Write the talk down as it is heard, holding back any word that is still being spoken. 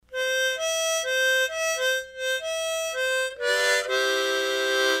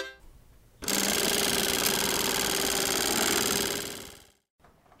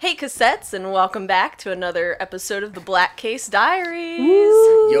cassettes, and welcome back to another episode of the Black Case Diaries.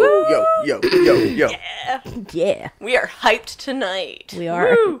 Yo. Yeah. We are hyped tonight. We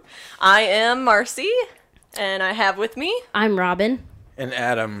are. Woo! I am Marcy, and I have with me... I'm Robin. And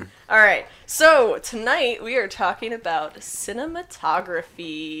Adam. Alright, so tonight we are talking about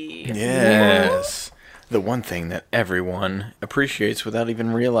cinematography. Yes. The one thing that everyone appreciates without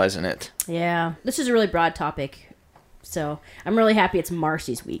even realizing it. Yeah. This is a really broad topic, so I'm really happy it's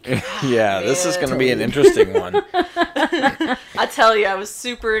Marcy's week. Yeah, this is going to be an interesting one. I tell you, I was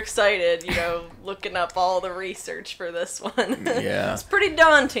super excited, looking up all the research for this one. Yeah. It's pretty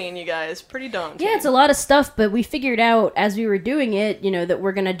daunting, you guys. Pretty daunting. Yeah, it's a lot of stuff, but we figured out as we were doing it, that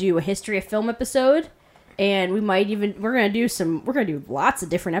we're going to do a history of film episode. And we're gonna do lots of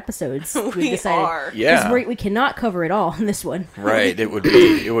different episodes. We are. Yeah. Because we cannot cover it all in this one. Right. It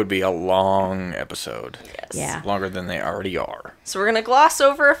would be a long episode. Yes. Yeah. Longer than they already are. So we're gonna gloss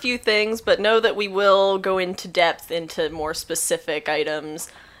over a few things, but know that we will go into depth into more specific items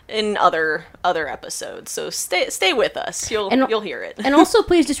in other episodes. So stay with us. You'll hear it. And also,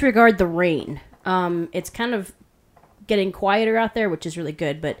 please disregard the rain. It's kind of getting quieter out there, which is really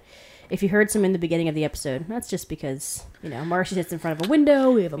good, but if you heard some in the beginning of the episode, that's just because, Marcy sits in front of a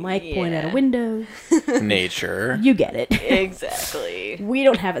window, we have a mic pointing at a window. Nature. You get it. Exactly. We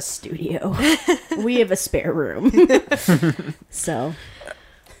don't have a studio. We have a spare room. So.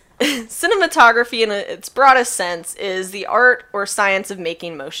 Cinematography, in its broadest sense, is the art or science of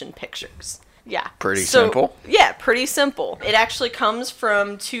making motion pictures. Yeah. Pretty simple. Yeah, pretty simple. It actually comes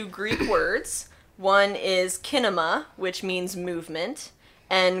from two Greek words. One is kinema, which means movement,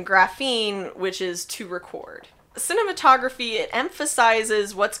 and graphene, which is to record. Cinematography, it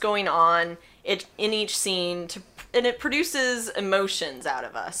emphasizes what's going on in each scene, and it produces emotions out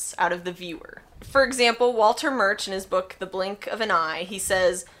of us, out of the viewer. For example, Walter Murch, in his book The Blink of an Eye, he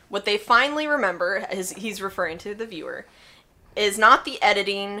says, what they finally remember, as he's referring to the viewer, is not the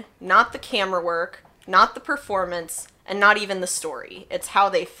editing, not the camera work, not the performance, and not even the story. It's how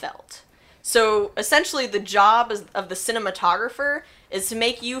they felt. So essentially the job of the cinematographer is to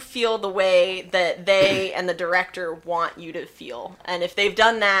make you feel the way that they and the director want you to feel. And if they've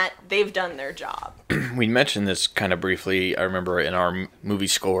done that, they've done their job. We mentioned this kind of briefly, I remember, in our movie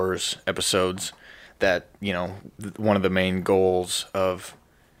scores episodes, that, one of the main goals of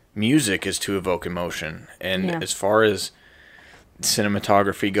music is to evoke emotion. And as far as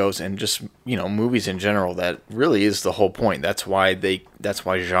cinematography goes, and just movies in general, that really is the whole point. That's why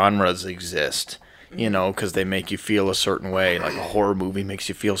genres exist, because they make you feel a certain way. Like a horror movie makes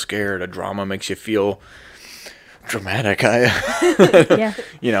you feel scared, a drama makes you feel dramatic. A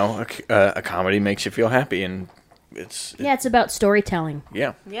comedy makes you feel happy, and it's about storytelling.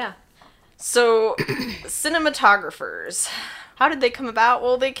 Yeah. So cinematographers, how did they come about?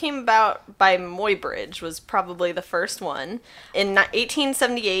 Well, they came about by Muybridge, was probably the first one. In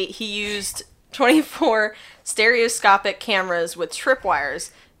 1878, he used 24 stereoscopic cameras with tripwires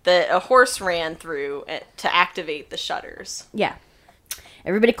that a horse ran through to activate the shutters. Yeah.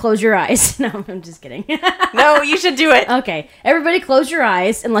 Everybody close your eyes. No, I'm just kidding. No, you should do it. Okay. Everybody close your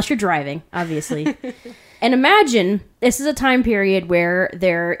eyes, unless you're driving, obviously. And imagine this is a time period where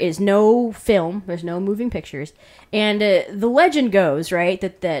there is no film, there's no moving pictures, and the legend goes, right,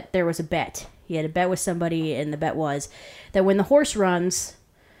 that there was a bet. He had a bet with somebody, and the bet was that when the horse runs,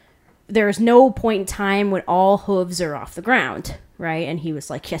 there's no point in time when all hooves are off the ground, right? And he was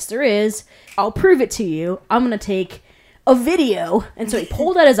like, yes, there is. I'll prove it to you. I'm going to take a video. And so he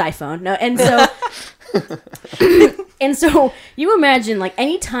pulled out his iPhone. And so you imagine,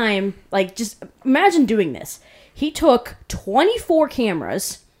 any time, just imagine doing this. He took 24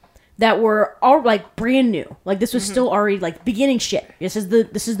 cameras that were all, brand new. This was still already, beginning shit. This is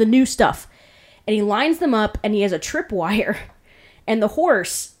the new stuff. And he lines them up, and he has a tripwire. And the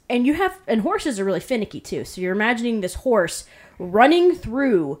horse, and horses are really finicky, too. So you're imagining this horse running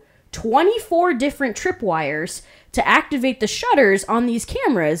through 24 different tripwires to activate the shutters on these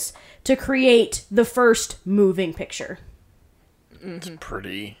cameras to create the first moving picture. It's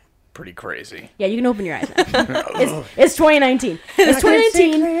pretty crazy. Yeah, you can open your eyes now. It's 2019. It's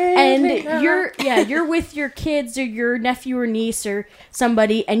 2019, and you're with your kids or your nephew or niece or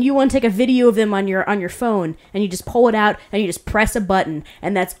somebody, and you want to take a video of them on your phone, and you just pull it out and you just press a button,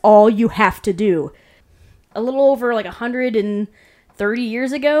 and that's all you have to do. A little over 130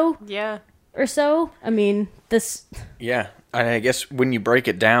 years ago. Yeah. Or so. I mean, this. Yeah, I guess when you break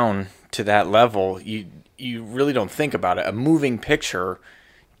it down to that level, you really don't think about it. A moving picture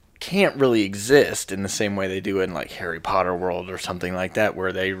can't really exist in the same way they do in Harry Potter world or something like that,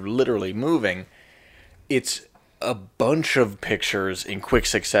 where they're literally moving. It's a bunch of pictures in quick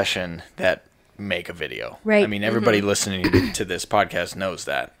succession that make a video. Right. I mean, everybody listening to this podcast knows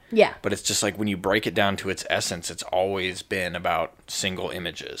that. Yeah. But it's just like when you break it down to its essence, it's always been about single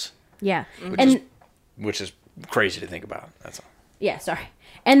images. Yeah. Which is crazy to think about. That's all. Yeah, sorry.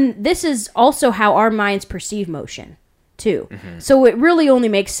 And this is also how our minds perceive motion, too. So it really only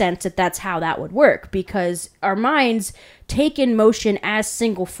makes sense that that's how that would work, because our minds take in motion as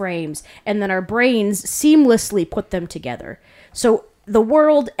single frames, and then our brains seamlessly put them together. So the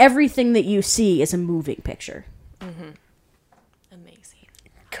world, everything that you see is a moving picture. Amazing.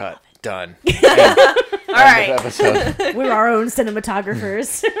 Cut. Done. All right. Episode. We're our own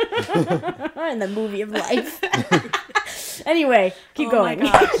cinematographers in the movie of life. Anyway, keep going.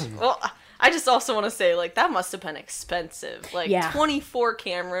 My gosh. Well, I just also want to say, like, that must have been expensive. Like, 24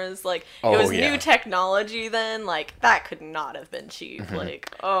 cameras. Like, it was new technology then. Like, that could not have been cheap.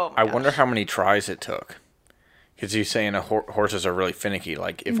 Like, oh my I wonder how many tries it took. Because you're saying horses are really finicky.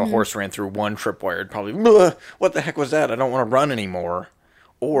 Like, if a horse ran through one tripwire, it'd probably, what the heck was that? I don't want to run anymore.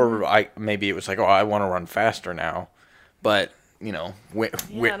 Or maybe it was like, I want to run faster now. But, you know, I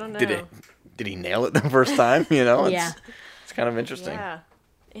don't know. Did he nail it the first time? You know? It's kind of interesting.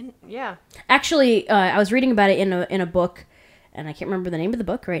 Yeah. Actually, I was reading about it in a book, and I can't remember the name of the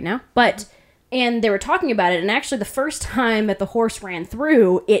book right now, but and they were talking about it, and actually the first time that the horse ran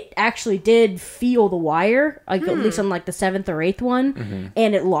through, it actually did feel the wire, like at least on like the 7th or 8th one,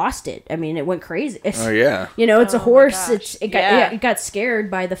 and it lost it. I mean, it went crazy. Oh yeah. You know, it's a horse. Gosh. It got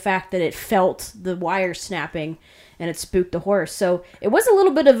scared by the fact that it felt the wire snapping, and it spooked the horse. So it was a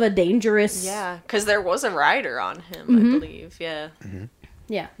little bit of a dangerous. Yeah, because there was a rider on him, I believe. Yeah.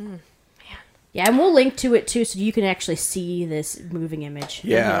 Yeah. Yeah, and we'll link to it too, so you can actually see this moving image.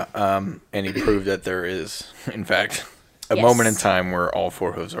 Yeah, and he proved that there is, in fact, a moment in time where all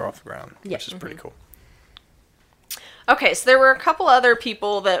 4 hooves are off the ground, which is pretty cool. Okay, so there were a couple other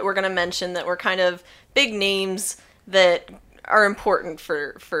people that we're going to mention that were kind of big names that are important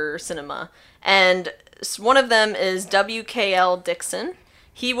for cinema. And one of them is W.K.L. Dixon.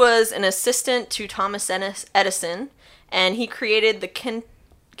 He was an assistant to Thomas Edison, and he created the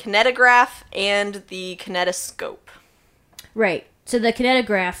kinetograph and the kinetoscope. Right. So the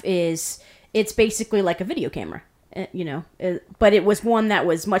kinetograph it's basically like a video camera, you know, but it was one that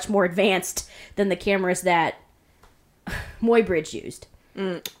was much more advanced than the cameras that Muybridge used.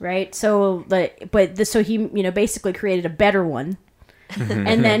 Right. So so he, you know, basically created a better one.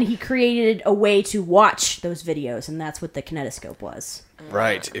 And then he created a way to watch those videos, and that's what the kinetoscope was.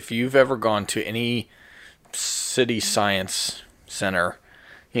 Right. If you've ever gone to any city science center,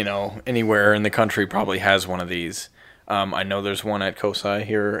 you know, anywhere in the country probably has one of these. I know there's one at COSI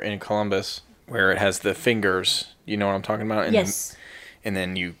here in Columbus where it has the fingers. You know what I'm talking about? Yes. And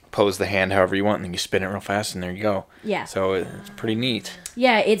then you pose the hand however you want, and then you spin it real fast, and there you go. Yeah. So it's pretty neat.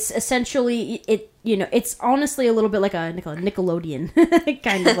 Yeah, it's essentially, it's honestly a little bit like a Nickelodeon,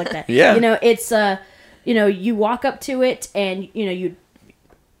 kind of like that. Yeah. You know, it's, you walk up to it, and,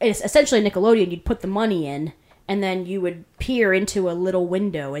 it's essentially Nickelodeon. You'd put the money in, and then you would peer into a little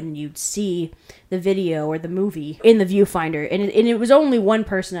window, and you'd see the video or the movie in the viewfinder. And it was only one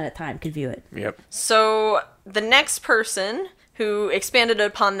person at a time could view it. Yep. So the next person who expanded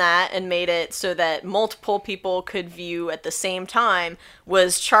upon that and made it so that multiple people could view at the same time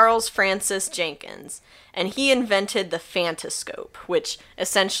was Charles Francis Jenkins. And he invented the phantoscope, which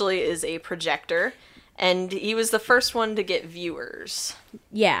essentially is a projector. And he was the first one to get viewers.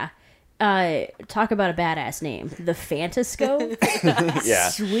 Yeah. Talk about a badass name. The phantoscope? Yeah.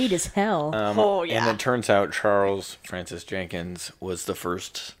 Sweet as hell. And it turns out Charles Francis Jenkins was the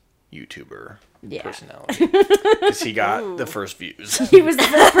first YouTuber personality. Because he got the first views. He was the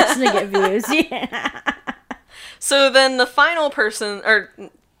first person to get views. Yeah. So then the final person, or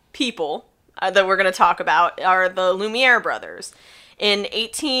people, that we're going to talk about are the Lumiere brothers. In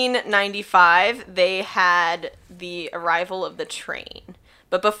 1895, they had the arrival of the train.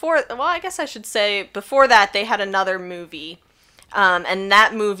 But before that, they had another movie. And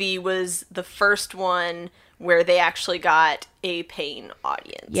that movie was the first one where they actually got a paying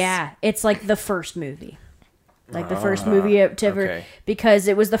audience. Yeah, it's like the first movie. Like the first movie to ever, okay. Because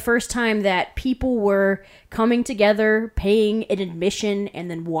it was the first time that people were coming together, paying an admission, and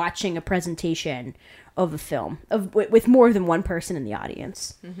then watching a presentation of a film with more than one person in the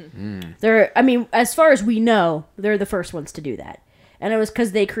audience. Mm-hmm. As far as we know, they're the first ones to do that. And it was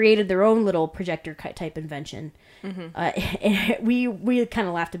because they created their own little projector type invention. Mm-hmm. We kind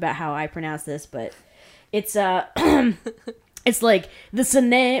of laughed about how I pronounce this, but it's it's like the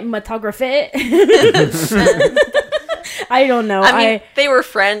cinematography. I don't know. I mean, they were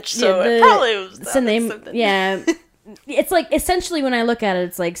French, so it probably was something. Yeah. It's like, essentially, when I look at it,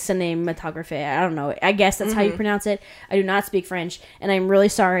 it's like cinematography. I don't know. I guess that's how you pronounce it. I do not speak French, and I'm really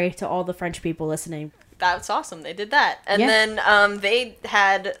sorry to all the French people listening. That's awesome. They did that. And then they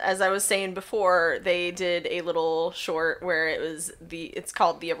had, as I was saying before, they did a little short where it's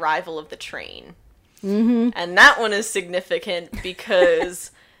called The Arrival of the Train. Mm-hmm. And that one is significant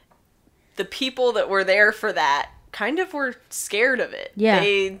because the people that were there for that kind of were scared of it. Yeah.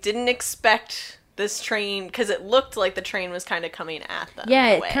 They didn't expect this train, because it looked like the train was kind of coming at them.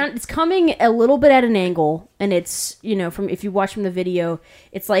 Yeah, it's coming a little bit at an angle, and it's, from, if you watch from the video,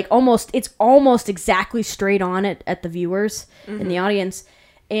 it's like almost exactly straight on at the viewers in the audience.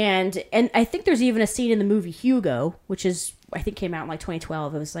 And I think there's even a scene in the movie Hugo, which is, I think, came out in like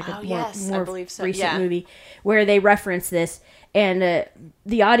 2012. It was like a more recent movie where they reference this, and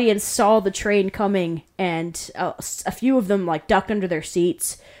the audience saw the train coming, and a few of them like ducked under their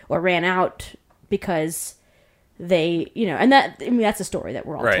seats or ran out because they, and that's a story that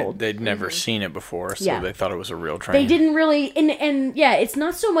we're all told. They'd never seen it before, so they thought it was a real train. They didn't really, and it's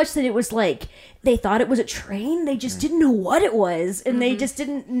not so much that it was like they thought it was a train, they just didn't know what it was, and they just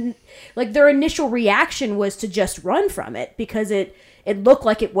didn't, like, their initial reaction was to just run from it because it looked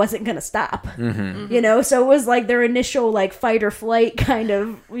like it wasn't going to stop, so it was like their initial, like, fight or flight kind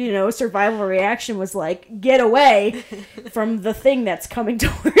of, survival reaction was like, get away from the thing that's coming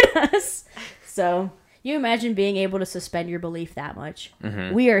toward us. So you imagine being able to suspend your belief that much.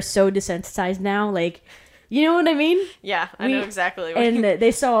 We are so desensitized now, like, you know what I mean? Yeah, I know exactly what and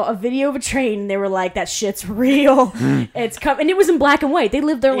they saw a video of a train, and they were like, that shit's real. It's coming. And it was in black and white. They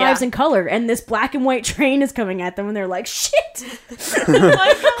lived their lives in color, and this black and white train is coming at them, and they're like, shit!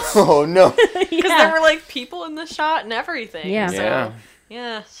 Oh, no. Because there were, like, people in the shot and everything. Yeah. So,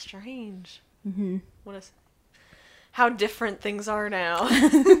 yeah, strange. What is... How different things are now.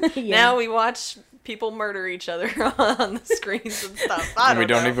 Now we watch people murder each other on the screens and stuff. We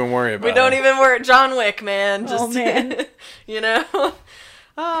don't even worry about it. We don't even worry. John Wick, man. Just, oh, man. Oh,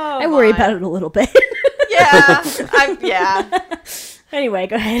 I worry about it a little bit. Yeah. Anyway,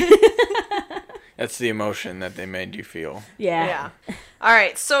 go ahead. That's the emotion that they made you feel. Yeah. All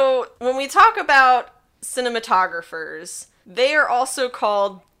right, so when we talk about cinematographers, they are also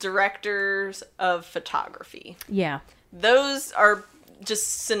called directors of photography. Yeah. Those are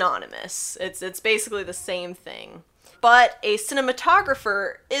just synonymous. It's basically the same thing. But a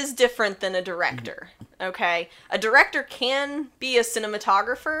cinematographer is different than a director, okay? A director can be a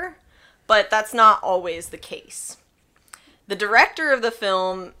cinematographer, but that's not always the case. The director of the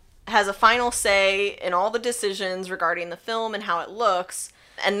film has a final say in all the decisions regarding the film and how it looks,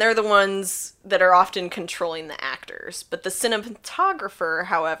 and they're the ones that are often controlling the actors. But the cinematographer,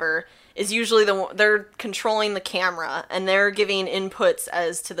 however, is usually they're controlling the camera, and they're giving inputs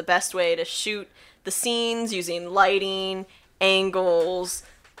as to the best way to shoot the scenes using lighting, angles.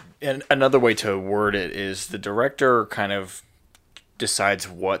 And another way to word it is the director kind of decides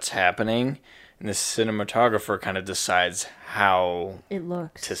what's happening, and the cinematographer kind of decides how it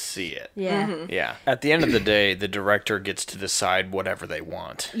looks to see it. Yeah. Yeah. At the end of the day, the director gets to decide whatever they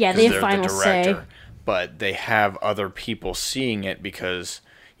want. Yeah, they have final say. But they have other people seeing it because,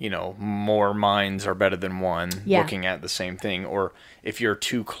 more minds are better than one looking at the same thing. Or if you're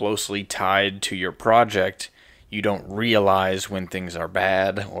too closely tied to your project, you don't realize when things are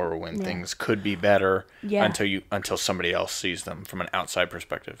bad or when things could be better until somebody else sees them from an outside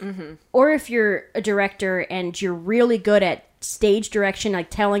perspective. Or if you're a director and you're really good at stage direction, like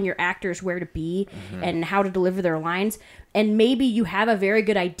telling your actors where to be and how to deliver their lines, and maybe you have a very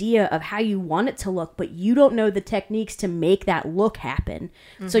good idea of how you want it to look, but you don't know the techniques to make that look happen.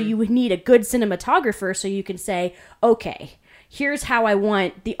 So you would need a good cinematographer so you can say, okay, here's how I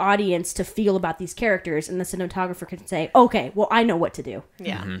want the audience to feel about these characters, and the cinematographer can say, okay, well, I know what to do.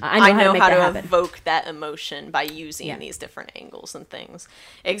 Yeah. I know how to evoke that emotion by using these different angles and things.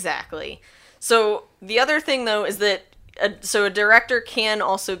 Exactly. So the other thing, though, is that a director can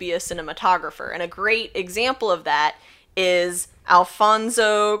also be a cinematographer, and a great example of that is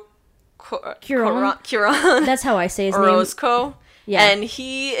Alfonso Cuarón. That's how I say his Orozco. name. Yeah. And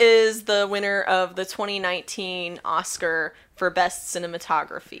he is the winner of the 2019 Oscar for Best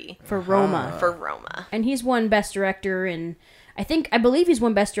Cinematography. For Roma. For Roma. And he's won Best Director, and I believe he's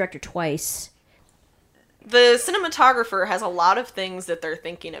won Best Director twice. The cinematographer has a lot of things that they're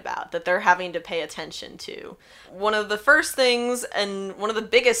thinking about, that they're having to pay attention to. One of the first things, and one of the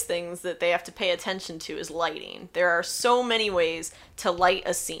biggest things that they have to pay attention to, is lighting. There are so many ways to light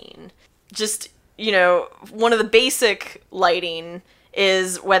a scene. Just, one of the basic lighting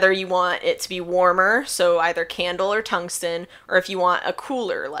is whether you want it to be warmer, so either candle or tungsten, or if you want a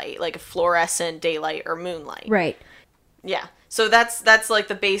cooler light, like a fluorescent daylight or moonlight. Right. Yeah. So that's like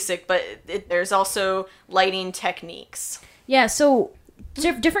the basic, but there's also lighting techniques. Yeah, so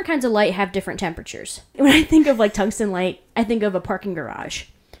different kinds of light have different temperatures. When I think of like tungsten light, I think of a parking garage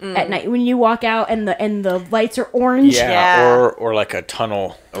at night when you walk out and the lights are orange. Yeah. Or like a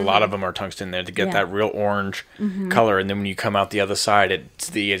tunnel. A lot of them are tungsten there to get that real orange color, and then when you come out the other side, it's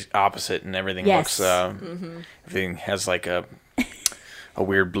the opposite, and everything looks. Everything has like a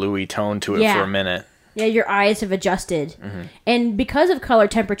weird bluey tone to it for a minute. Yeah, your eyes have adjusted. And because of color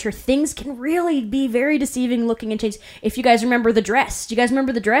temperature, things can really be very deceiving looking and change. If you guys remember The Dress. Do you guys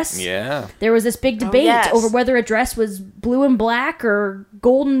remember The Dress? Yeah. There was this big debate over whether a dress was blue and black or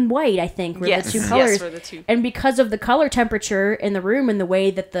gold and white, I think, were the two colors. Yes, were the two. And because of the color temperature in the room and the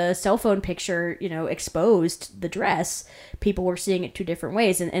way that the cell phone picture, exposed the dress, people were seeing it two different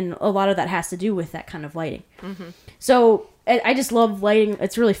ways. And a lot of that has to do with that kind of lighting. So I just love lighting.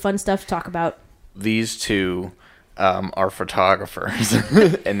 It's really fun stuff to talk about. These two are photographers,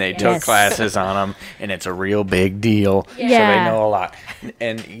 and they took classes on them, and it's a real big deal. So they know a lot.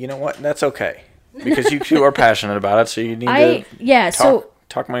 And you know what? That's okay, because you two are passionate about it, so you need to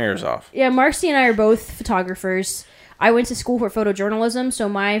talk my ears off. Yeah, Marcy and I are both photographers. I went to school for photojournalism, so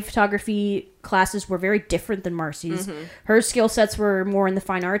my photography classes were very different than Marcy's. Her skill sets were more in the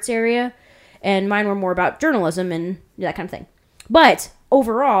fine arts area, and mine were more about journalism and that kind of thing. But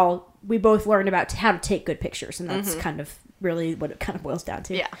overall, we both learned about how to take good pictures, and that's kind of really what it kind of boils down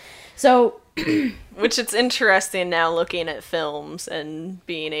to. Yeah. So, which it's interesting now looking at films and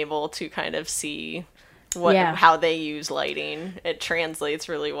being able to kind of see how they use lighting. It translates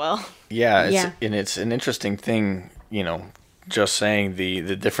really well. Yeah, and it's an interesting thing, just saying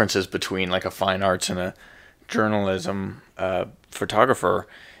the differences between like a fine arts and a journalism photographer.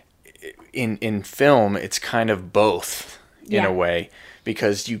 In film, it's kind of both in a way.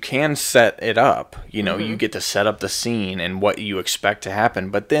 Because you can set it up, you get to set up the scene and what you expect to happen.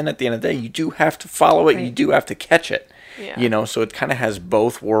 But then at the end of the day, you do have to follow it. Right. You do have to catch it. Yeah. So it kind of has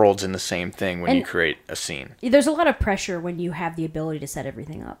both worlds in the same thing when you create a scene. There's a lot of pressure when you have the ability to set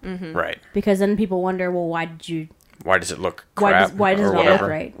everything up. Right. Because then people wonder, well, why does it look crap? Why does it not look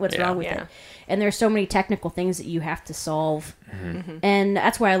right? What's wrong with it? Yeah. And there's so many technical things that you have to solve. And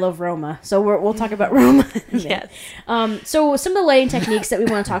that's why I love Roma. So we'll talk about Roma. Yes. So some of the lighting techniques that we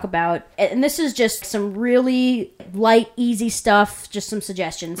want to talk about, and this is just some really light, easy stuff, just some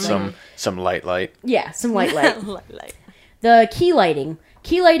suggestions. Some light. Yeah, some light. Light. The key lighting.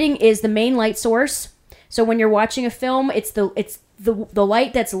 Key lighting is the main light source. So when you're watching a film, it's the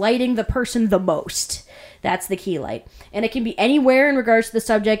light that's lighting the person the most. That's the key light. And it can be anywhere in regards to the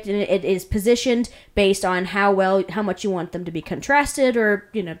subject, and it is positioned based on how much you want them to be contrasted, or,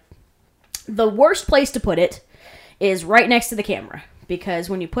 the worst place to put it is right next to the camera, because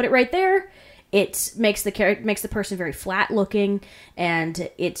when you put it right there, it makes the person very flat looking, and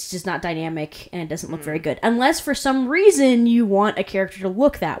it's just not dynamic, and it doesn't look very good. Unless for some reason you want a character to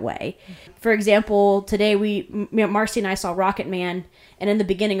look that way. For example, today Marcy and I saw Rocket Man, and in the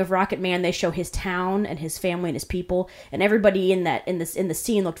beginning of Rocket Man, they show his town and his family and his people, and everybody in the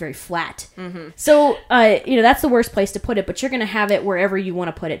scene looked very flat. So that's the worst place to put it, but you're going to have it wherever you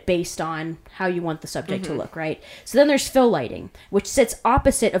want to put it based on how you want the subject to look, right? So then there's fill lighting, which sits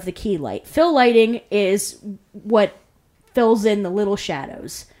opposite of the key light. Fill lighting is what fills in the little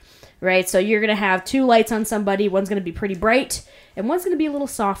shadows, right? So you're going to have two lights on somebody. One's going to be pretty bright, and one's going to be a little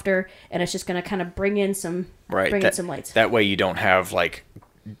softer, and it's just going to kind of bring in some some lights. That way you don't have like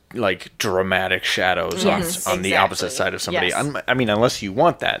dramatic shadows on the opposite side of somebody. Yes. I mean, unless you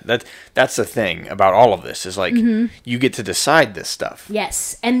want that. That's the thing about all of this is like you get to decide this stuff.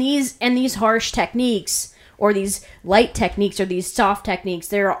 Yes, and these harsh techniques, or these light techniques, or these soft techniques,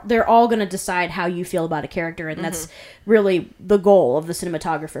 they're all going to decide how you feel about a character, and that's really the goal of the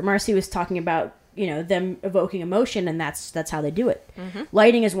cinematographer. Marcy was talking about them evoking emotion, and that's how they do it.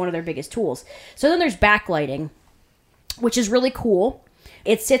 Lighting is one of their biggest tools. So then there's backlighting, which is really cool.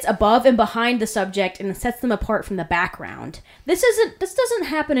 It sits above and behind the subject, and it sets them apart from the background. This doesn't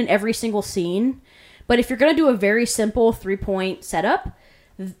happen in every single scene, but if you're going to do a very simple 3-point setup,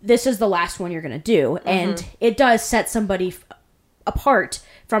 this is the last one you're going to do, and it does set somebody apart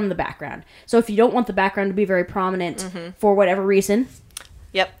from the background. So if you don't want the background to be very prominent for whatever reason.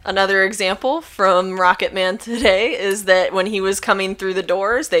 Yep. Another example from Rocket Man today is that when he was coming through the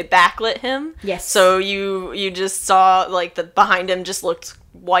doors, they backlit him. Yes. So you just saw like the behind him just looked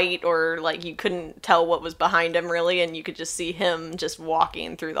white, or like you couldn't tell what was behind him really, and you could just see him just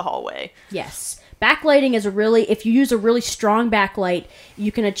walking through the hallway. Yes. Backlighting is if you use a really strong backlight,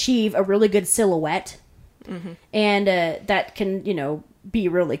 you can achieve a really good silhouette. Mm-hmm. And that can, be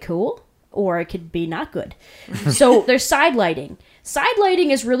really cool, or it could be not good. So there's side lighting. Side lighting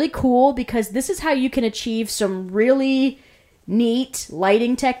is really cool because this is how you can achieve some really neat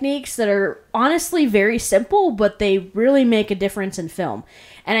lighting techniques that are honestly very simple, but they really make a difference in film.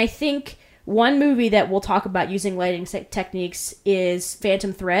 And I think one movie that we'll talk about using lighting techniques is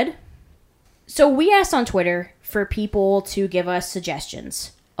Phantom Thread. So we asked on Twitter for people to give us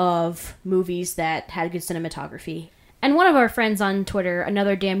suggestions of movies that had good cinematography. And one of our friends on Twitter,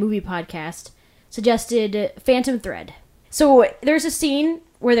 Another Damn Movie Podcast, suggested Phantom Thread. So there's a scene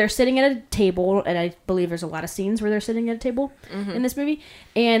where they're sitting at a table, and I believe there's a lot of scenes where they're sitting at a table in this movie,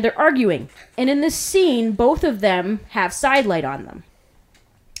 and they're arguing. And in this scene, both of them have side light on them.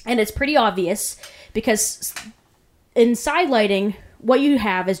 And it's pretty obvious because in side lighting, what you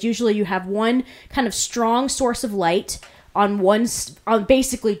have is usually you have one kind of strong source of light on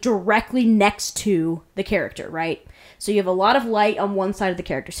basically directly next to the character, right? So you have a lot of light on one side of the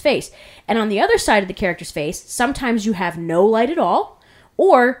character's face. And on the other side of the character's face, sometimes you have no light at all,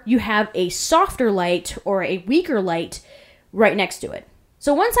 or you have a softer light or a weaker light right next to it.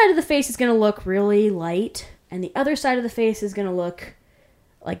 So one side of the face is going to look really light, and the other side of the face is going to look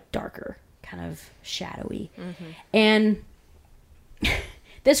like darker, kind of shadowy. Mm-hmm. And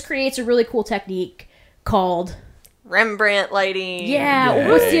this creates a really cool technique called Rembrandt lighting. Yeah.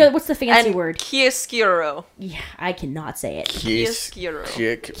 Yay. What's the fancy and word? Chiaroscuro. Yeah, I cannot say it. Chiaroscuro.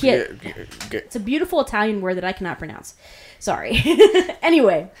 It's a beautiful Italian word that I cannot pronounce. Sorry.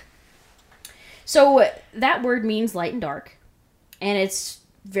 Anyway, so that word means light and dark, and it's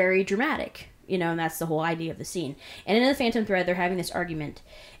very dramatic, and that's the whole idea of the scene. And in the Phantom Thread, they're having this argument,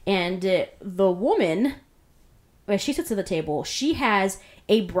 and the woman, when she sits at the table, she has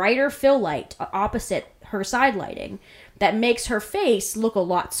a brighter fill light opposite her side lighting that makes her face look a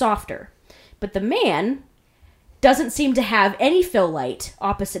lot softer. But the man doesn't seem to have any fill light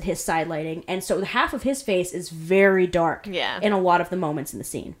opposite his side lighting, and so half of his face is very dark in a lot of the moments in the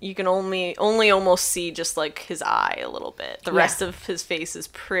scene. You can only almost see just like his eye a little bit. The rest of his face is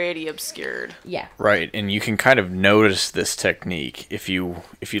pretty obscured. Yeah. Right, and you can kind of notice this technique if you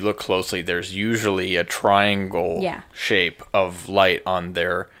look closely. There's usually a triangle shape of light on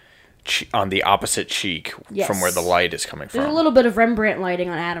on the opposite cheek from where the light is coming from. There's a little bit of Rembrandt lighting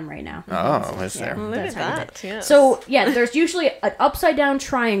on Adam right now. Oh, is there? Look at that. Yes. So, there's usually an upside down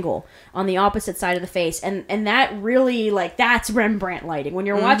triangle on the opposite side of the face, and that really, that's Rembrandt lighting. When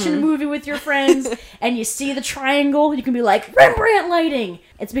you're watching a movie with your friends and you see the triangle, you can be like, Rembrandt lighting!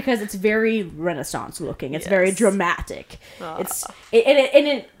 It's because it's very Renaissance looking. It's very dramatic.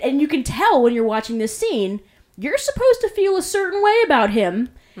 And you can tell when you're watching this scene, you're supposed to feel a certain way about him,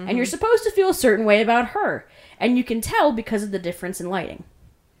 and you're supposed to feel a certain way about her. And you can tell because of the difference in lighting.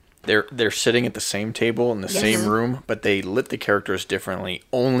 They're sitting at the same table in the same room, but they lit the characters differently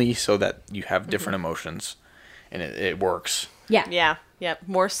only so that you have different emotions. And it works. Yeah. Yeah. Yeah.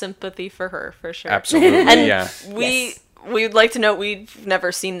 More sympathy for her, for sure. Absolutely, and we'd like to note we've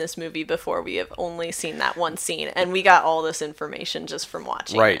never seen this movie before. We have only seen that one scene. And we got all this information just from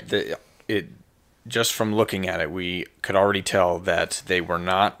watching it. Just from looking at it, we could already tell that they were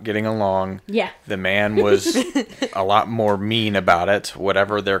not getting along. Yeah. The man was a lot more mean about it,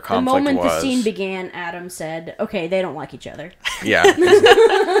 whatever their conflict was. The moment the scene began, Adam said, okay, they don't like each other. Yeah.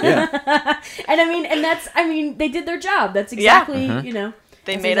 And they did their job. That's exactly,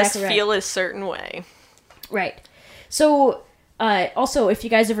 They made us feel a certain way. Right. So, also, if you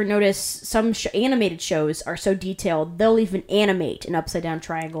guys ever notice, some animated shows are so detailed, they'll even animate an upside-down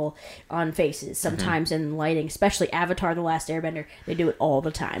triangle on faces, sometimes in lighting, especially Avatar: The Last Airbender. They do it all the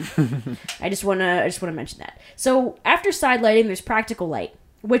time. I just want to mention that. So, after side lighting, there's practical light,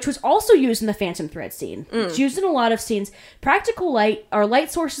 which was also used in the Phantom Thread scene. It's used in a lot of scenes. Practical light are light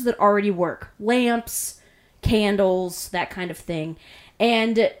sources that already work. Lamps, candles, that kind of thing.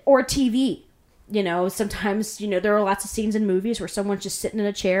 Or TV. Sometimes, there are lots of scenes in movies where someone's just sitting in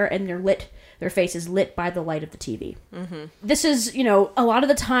a chair and their face is lit by the light of the TV. Mm-hmm. This is, a lot of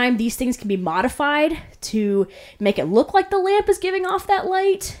the time these things can be modified to make it look like the lamp is giving off that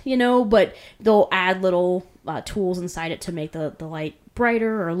light, but they'll add little tools inside it to make the light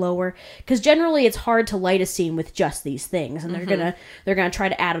brighter or lower. Because generally it's hard to light a scene with just these things, and they're gonna try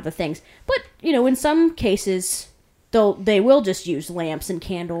to add other things. But, in some cases they will just use lamps and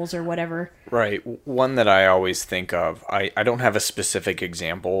candles or whatever. Right. One that I always think of, I don't have a specific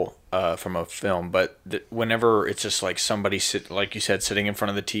example from a film, but whenever it's just like somebody, like you said, sitting in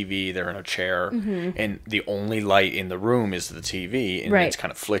front of the TV, they're in a chair, and the only light in the room is the TV, and it's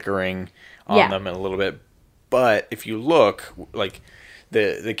kind of flickering, on them in a little bit. But if you look, like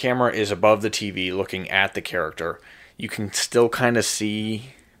the camera is above the TV looking at the character, you can still kind of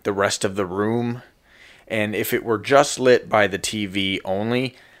see the rest of the room. And if it were just lit by the TV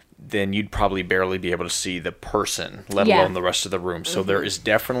only, then you'd probably barely be able to see the person, let alone the rest of the room. So there is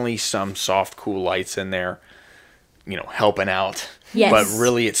definitely some soft, cool lights in there, helping out. Yes. But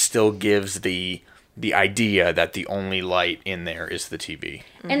really it still gives the idea that the only light in there is the TV.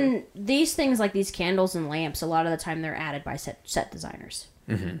 And these things, like these candles and lamps, a lot of the time they're added by set designers,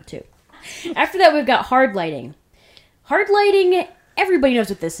 too. After that, we've got hard lighting. Hard lighting, everybody knows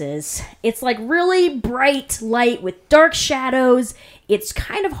what this is. It's like really bright light with dark shadows. It's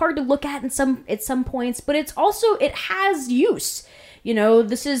kind of hard to look at at some points, but it has use.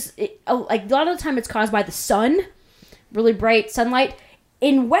 This is, like, a lot of the time it's caused by the sun, really bright sunlight.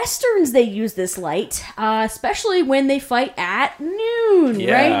 In Westerns, they use this light, especially when they fight at noon, right?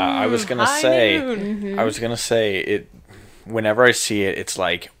 Yeah, I was gonna say it. Whenever I see it, it's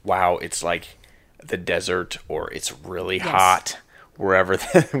like, wow, it's like the desert, or it's really hot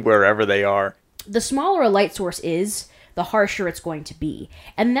wherever they are. The smaller a light source is, the harsher it's going to be.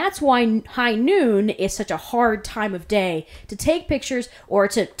 And that's why high noon is such a hard time of day to take pictures or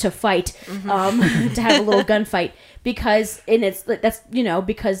to fight, to have a little gunfight. Because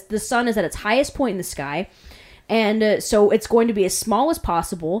because the sun is at its highest point in the sky. And so it's going to be as small as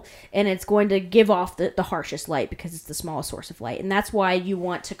possible, and it's going to give off the harshest light because it's the smallest source of light. And that's why you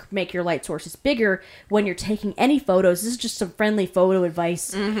want to make your light sources bigger when you're taking any photos. This is just some friendly photo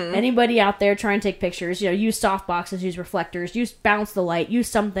advice. Anybody out there trying to take pictures, use soft boxes, use reflectors, bounce the light, use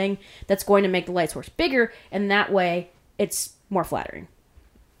something that's going to make the light source bigger, and that way it's more flattering.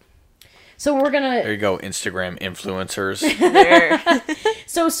 So we're going to... There you go, Instagram influencers.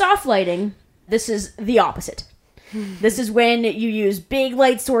 So soft lighting, this is the opposite. This is when you use big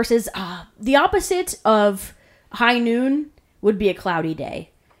light sources. The opposite of high noon would be a cloudy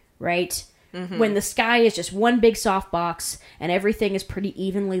day, right? When the sky is just one big soft box and everything is pretty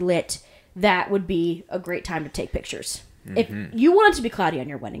evenly lit, that would be a great time to take pictures. If you want it to be cloudy on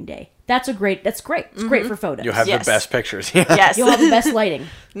your wedding day, that's great. It's great for photos. You'll have the best pictures. Yes. You'll have the best lighting.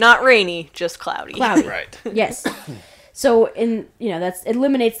 Not rainy, just cloudy. Right. Yes. So that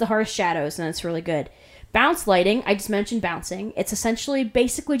eliminates the harsh shadows, and it's really good. Bounce lighting, I just mentioned bouncing. It's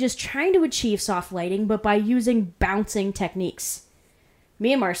basically just trying to achieve soft lighting, but by using bouncing techniques.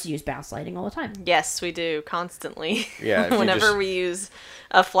 Me and Marcy use bounce lighting all the time. Yes, we do, constantly. Yeah. Whenever we use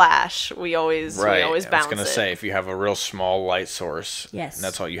a flash, we always bounce it. I was going to say, if you have a real small light source, yes, and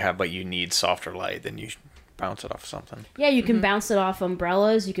that's all you have, but you need softer light, then you bounce it off something. Yeah, you can bounce it off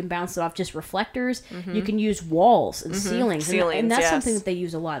umbrellas. You can bounce it off just reflectors. You can use walls and ceilings. And that's something that they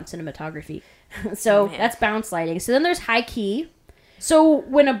use a lot in cinematography. So that's bounce lighting. So then there's high key. So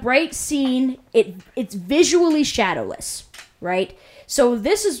when a bright scene, it's visually shadowless, right? So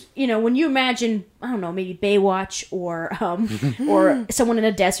this is, when you imagine, I don't know, maybe Baywatch or someone in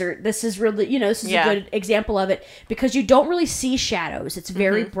a desert, this is really, this is a good example of it because you don't really see shadows. It's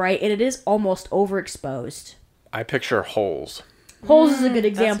very bright and it is almost overexposed. I picture holes. Holes is a good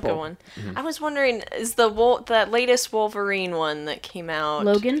example. That's a good one. I was wondering, is that latest Wolverine one that came out?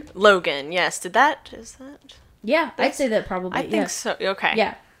 Logan, yes. Is that? Yeah, I'd say that probably. I think so. Okay.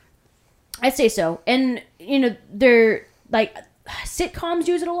 Yeah. I'd say so. And, they're like... sitcoms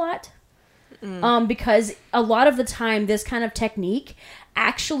use it a lot because a lot of the time this kind of technique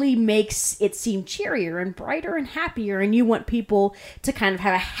actually makes it seem cheerier and brighter and happier, and you want people to kind of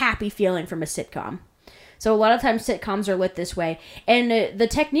have a happy feeling from a sitcom. So a lot of times sitcoms are lit this way, and the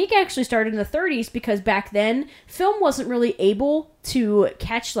technique actually started in the 30s because back then film wasn't really able to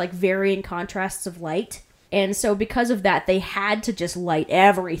catch like varying contrasts of light. And so because of that, they had to just light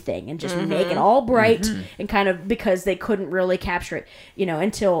everything and just make it all bright and kind of because they couldn't really capture it,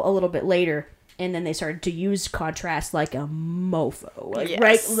 until a little bit later. And then they started to use contrast like a mofo,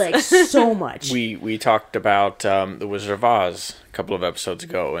 right? Like so much. We talked about The Wizard of Oz a couple of episodes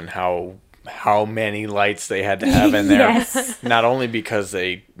ago and how many lights they had to have in there. Yes. Not only because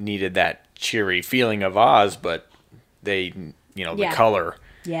they needed that cheery feeling of Oz, but they, the color...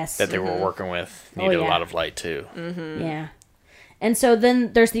 Yes. That they were working with needed a lot of light too. Yeah. And so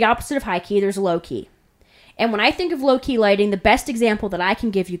then there's the opposite of high key, there's low key. And when I think of low key lighting, the best example that I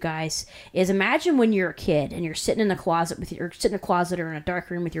can give you guys is imagine when you're a kid and you're sitting in a closet or in a dark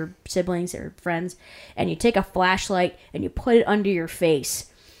room with your siblings or friends, and you take a flashlight and you put it under your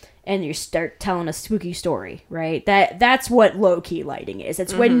face and you start telling a spooky story, right? That's what low key lighting is.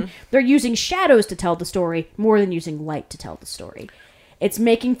 It's when they're using shadows to tell the story more than using light to tell the story. It's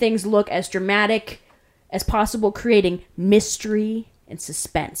making things look as dramatic as possible, creating mystery and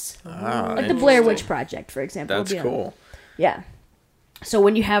suspense. Ah, Like the Blair Witch Project, for example. That's cool. Yeah. So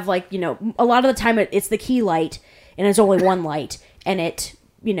when you have, like, a lot of the time it's the key light, and it's only one light, and it,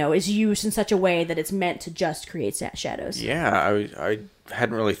 is used in such a way that it's meant to just create shadows. Yeah, I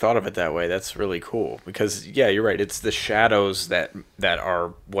hadn't really thought of it that way. That's really cool because, yeah, you're right. It's the shadows that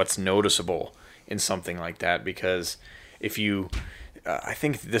are what's noticeable in something like that. Because if you, I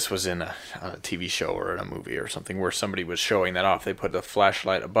think this was in a TV show or in a movie or something where somebody was showing that off. They put the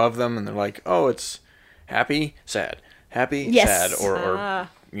flashlight above them and they're like, "Oh, it's happy, sad, happy, Yes. sad," or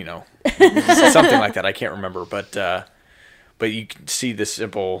something like that. I can't remember, but you can see the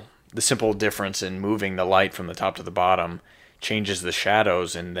simple difference in moving the light from the top to the bottom changes the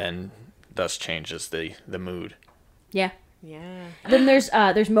shadows and then thus changes the mood. Yeah. Yeah. Then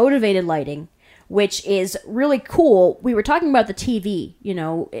there's motivated lighting, which is really cool. We were talking about the TV,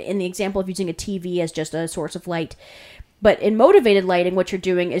 in the example of using a TV as just a source of light. But in motivated lighting, what you're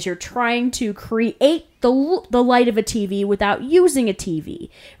doing is you're trying to create the light of a TV without using a TV,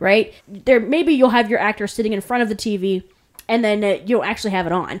 right? Maybe you'll have your actor sitting in front of the TV, and then you don't actually have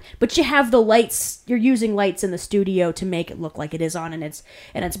it on, but you have the lights. You're using lights in the studio to make it look like it is on, and it's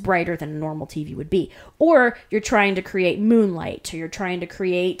brighter than a normal TV would be. Or you're trying to create moonlight, or you're trying to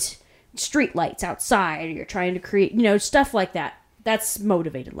create street lights outside, or you're trying to create stuff like that. That's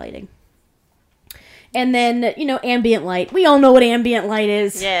motivated lighting. And then ambient light. We all know what ambient light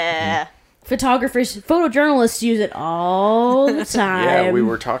is. Yeah. Photojournalists use it all the time. Yeah, we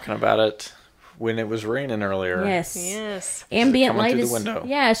were talking about it when it was raining earlier. Yes. Ambient light is,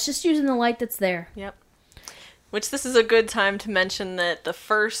 it's just using the light that's there. Yep. Which this is a good time to mention that the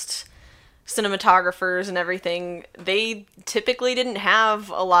first cinematographers and everything, they typically didn't have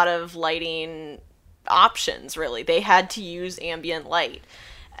a lot of lighting options, really. They had to use ambient light.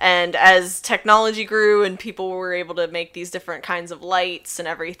 And as technology grew and people were able to make these different kinds of lights and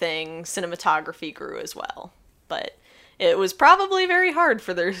everything, cinematography grew as well. But it was probably very hard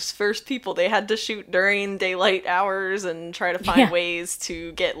for those first people. They had to shoot during daylight hours and try to find ways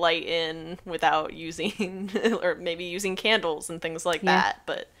to get light in without using, or maybe using candles and things like that.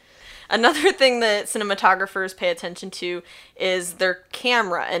 But another thing that cinematographers pay attention to is their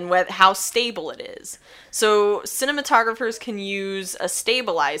camera and how stable it is. So cinematographers can use a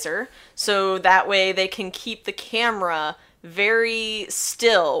stabilizer, so that way they can keep the camera very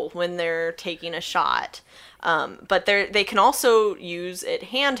still when they're taking a shot. But they can also use it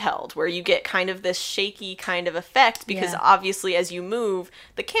handheld, where you get kind of this shaky kind of effect, because obviously as you move,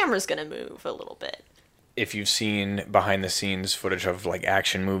 the camera's going to move a little bit. If you've seen behind the scenes footage of like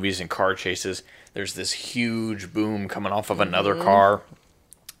action movies and car chases, there's this huge boom coming off of another car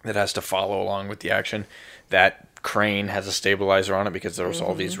that has to follow along with the action. That crane has a stabilizer on it because there's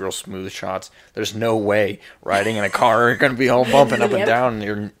all these real smooth shots. There's no way riding in a car you're going to be all bumping up and down.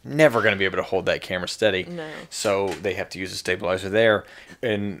 You're never going to be able to hold that camera steady. No. So they have to use a stabilizer there.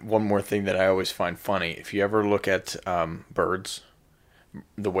 And one more thing that I always find funny, if you ever look at birds,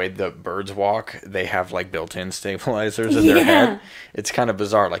 the way the birds walk, they have like built-in stabilizers in their head. It's kind of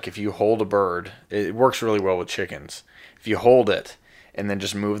bizarre. Like if you hold a bird, it works really well with chickens. If you hold it and then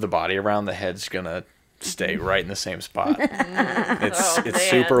just move the body around, the head's going to stay right in the same spot. It's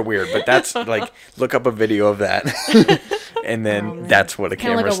super weird, but that's like, look up a video of that and then that's what a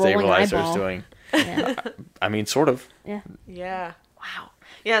camera like a stabilizer is eyeball. doing. I mean, sort of. Yeah. Wow.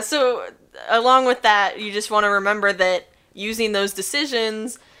 Yeah, so along with that, you just want to remember that using those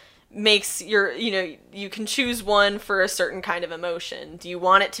decisions makes you can choose one for a certain kind of emotion. Do you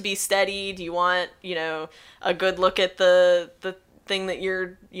want it to be steady? Do you want, a good look at the thing that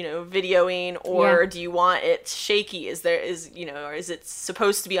you're, videoing, or do you want it shaky? Or is it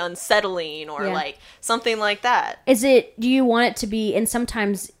supposed to be unsettling, or like something like that? Do you want it to be, and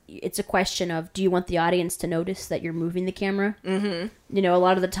sometimes it's a question of, do you want the audience to notice that you're moving the camera? Mm-hmm. A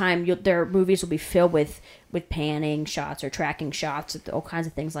lot of the time their movies will be filled with panning shots or tracking shots, all kinds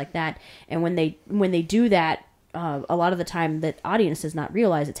of things like that. And when they do that, a lot of the time the audience does not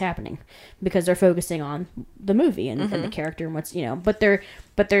realize it's happening because they're focusing on the movie and the character and what's, but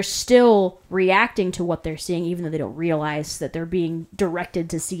they're still reacting to what they're seeing, even though they don't realize that they're being directed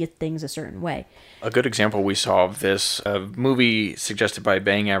to see things a certain way. A good example we saw of this, a movie suggested by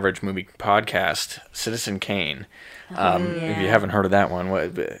Bang Average Movie Podcast, Citizen Kane. If you haven't heard of that one,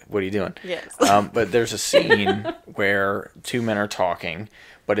 what are you doing? Yes. But there's a scene where two men are talking,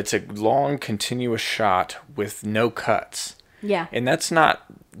 but it's a long, continuous shot with no cuts. Yeah. And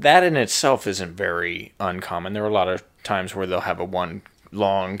that in itself isn't very uncommon. There are a lot of times where they'll have a one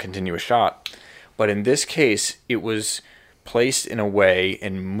long, continuous shot. But in this case, it was placed in a way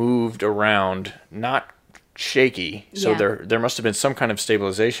and moved around, not shaky. So Yeah. there must have been some kind of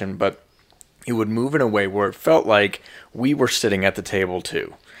stabilization, but it would move in a way where it felt like we were sitting at the table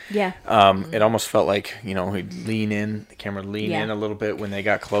too. Yeah. It almost felt like, he'd lean in, the camera would lean in a little bit when they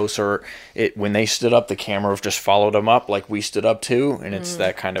got closer. When they stood up, the camera just followed them up like we stood up too, and it's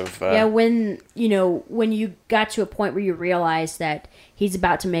that kind of... when you got to a point where you realize that he's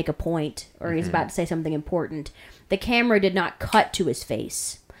about to make a point, or he's about to say something important, the camera did not cut to his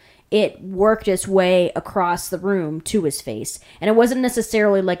face. It worked its way across the room to his face. And it wasn't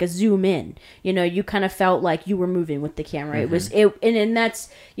necessarily like a zoom in. You kind of felt like you were moving with the camera. And that's,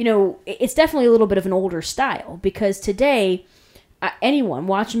 it's definitely a little bit of an older style, because today, anyone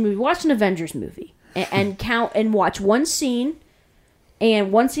watch an Avengers movie and count and watch one scene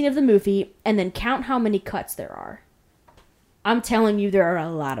of the movie and then count how many cuts there are. I'm telling you, there are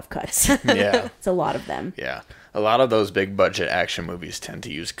a lot of cuts. Yeah. It's a lot of them. Yeah. A lot of those big budget action movies tend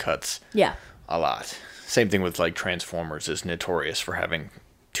to use cuts. Yeah. A lot. Same thing with like Transformers is notorious for having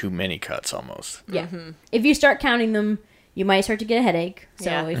too many cuts almost. Yeah. If you start counting them, you might start to get a headache. So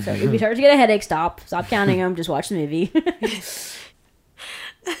Yeah. if you start to get a headache, stop counting them. Just watch the movie.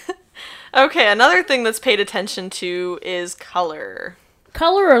 Okay, another thing that's paid attention to is color.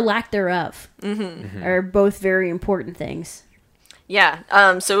 Color or lack thereof are both very important things.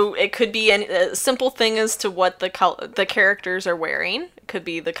 Yeah, so it could be a simple thing as to what the characters are wearing. It could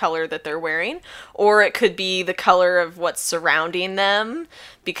be the color that they're wearing, or it could be the color of what's surrounding them,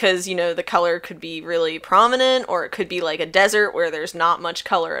 because, the color could be really prominent, or it could be like a desert where there's not much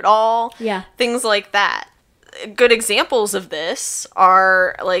color at all. Yeah. Things like that. Good examples of this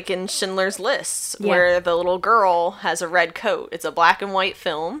are like in Schindler's List, where the little girl has a red coat. It's a black and white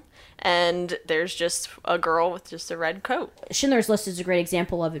film. And there's just a girl with just a red coat. Schindler's List is a great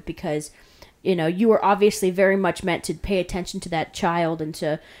example of it because, you were obviously very much meant to pay attention to that child and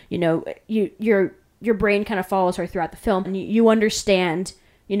to, your brain kind of follows her throughout the film and you understand,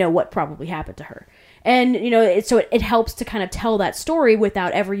 what probably happened to her. And, it helps to kind of tell that story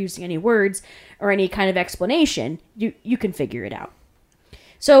without ever using any words or any kind of explanation. You can figure it out.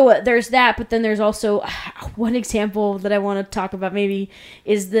 So there's that, but then there's also one example that I want to talk about maybe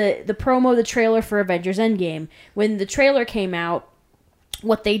is the promo, the trailer for Avengers Endgame. When the trailer came out,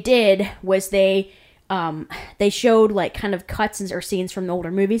 what they did was they showed like kind of cuts or scenes from the older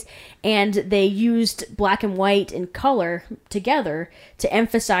movies, and they used black and white and color together to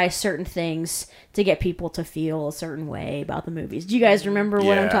emphasize certain things to get people to feel a certain way about the movies. Do you guys remember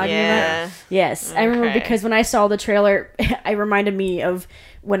what I'm talking about? Yes. I remember because when I saw the trailer, it reminded me of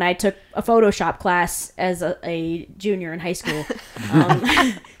when I took a Photoshop class as a junior in high school.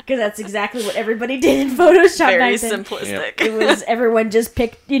 Because that's exactly what everybody did in Photoshop Very back then. simplistic. It was, everyone just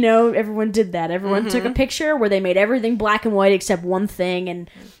picked, everyone did that. Everyone took a picture where they made everything black and white except one thing,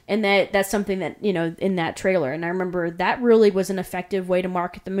 and that's something that, in that trailer. And I remember that really was an effective way to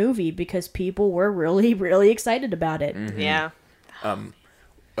market the movie because people were really, really excited about it. Mm-hmm. Yeah.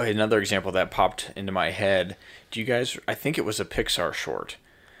 Another example that popped into my head, I think it was a Pixar short,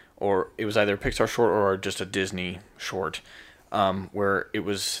 or it was either a Pixar short or just a Disney short, where it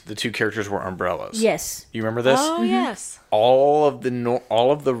was the two characters were umbrellas. Yes. You remember this? Oh, yes. All of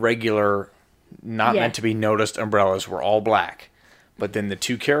the regular, not meant to be noticed umbrellas were all black, but then the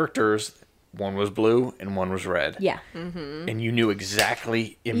two characters, one was blue and one was red. Yeah. And you knew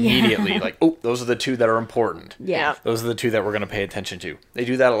exactly immediately, like, oh, those are the two that are important. Yeah. Those are the two that we're going to pay attention to. They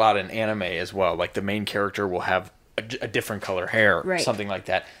do that a lot in anime as well. Like the main character will have a different color hair, Right. something like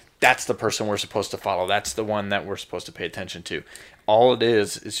that. That's the person we're supposed to follow. That's the one that we're supposed to pay attention to. All it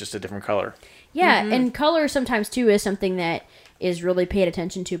is just a different color. Yeah, and color sometimes, too, is something that is really paid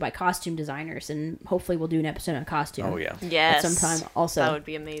attention to by costume designers, and hopefully we'll do an episode on costume. Oh, yeah. Yes. At some time also. That would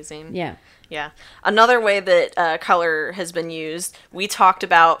be amazing. Yeah. Yeah. Another way that color has been used, we talked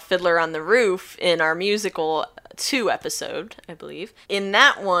about Fiddler on the Roof in our musical 2 episode, I believe. In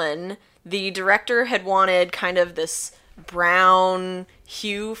that one, the director had wanted kind of this brown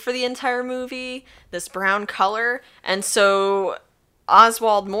hue for the entire movie, this brown color, and so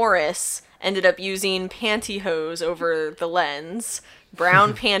Oswald Morris ended up using pantyhose over the lens,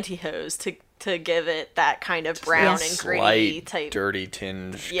 brown pantyhose to give it that kind of brown and gritty Slight, type dirty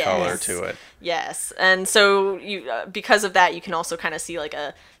tinge color to it. Yes, and so you because of that, you can also kind of see like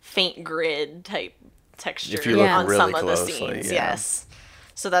a faint grid type texture If you look on really some of the closely, scenes. yeah. Yes,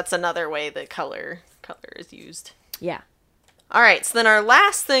 so that's another way that color is used. Yeah. All right, so then our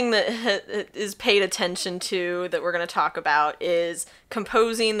last thing that is paid attention to that we're going to talk about is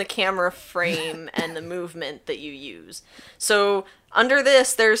composing the camera frame and the movement that you use. So under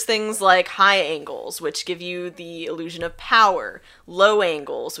this, there's things like high angles, which give you the illusion of power, low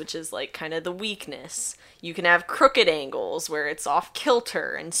angles, which is like kind of the weakness. You can have crooked angles where it's off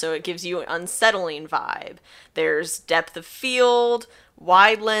kilter, and so it gives you an unsettling vibe. There's depth of field,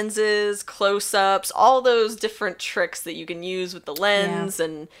 wide lenses, close-ups, all those different tricks that you can use with the lens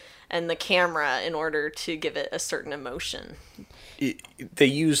and the camera in order to give it a certain emotion. They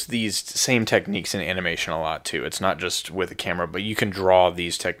use these same techniques in animation a lot too. It's not just with a camera, but you can draw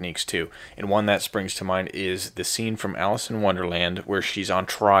these techniques too. And one that springs to mind is the scene from Alice in Wonderland where she's on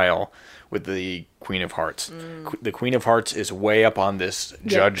trial with the Queen of Hearts. The Queen of Hearts is way up on this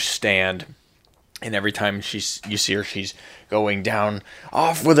judge stand. And every time you see her, she's going down,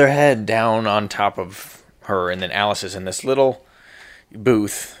 off with her head, down on top of her. And then Alice is in this little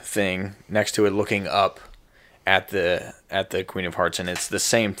booth thing next to it looking up at the Queen of Hearts. And it's the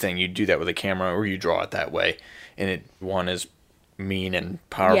same thing. You do that with a camera or you draw it that way. And one is mean and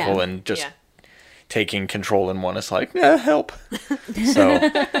powerful and just taking control, and one is like, help. So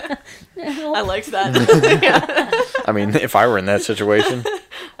I liked that. I mean, if I were in that situation...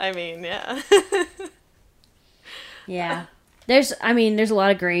 I mean, yeah. Yeah. There's a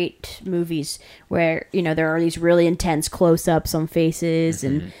lot of great movies where, there are these really intense close-ups on faces,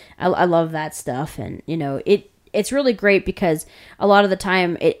 and I love that stuff. And, it's really great because a lot of the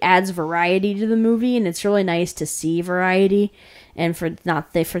time it adds variety to the movie, and it's really nice to see variety and for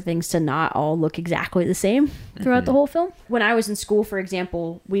things to not all look exactly the same throughout the whole film. When I was in school, for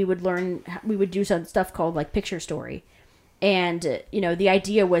example, we would do some stuff called like picture story. And, the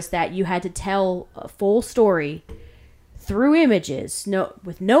idea was that you had to tell a full story through images,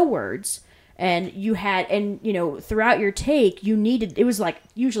 with no words. And throughout your take, usually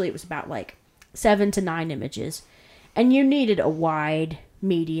it was about like 7 to 9 images. And you needed a wide,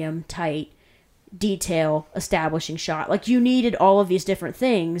 medium, tight, detail, establishing shot. Like, you needed all of these different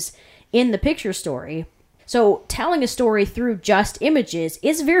things in the picture story. So telling a story through just images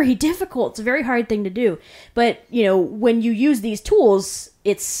is very difficult. It's a very hard thing to do. But, when you use these tools,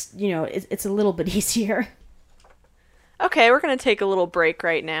 it's a little bit easier. Okay, we're going to take a little break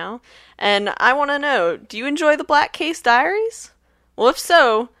right now. And I want to know, do you enjoy the Black Case Diaries? Well, if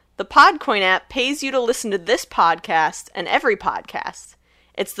so, the Podcoin app pays you to listen to this podcast and every podcast.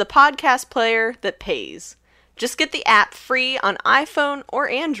 It's the podcast player that pays. Just get the app free on iPhone or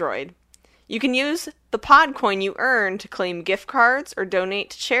Android. You can use the Podcoin you earn to claim gift cards or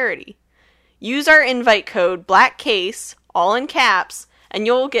donate to charity. Use our invite code BLACKCASE, all in caps, and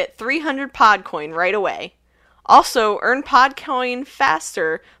you'll get 300 Podcoin right away. Also, earn Podcoin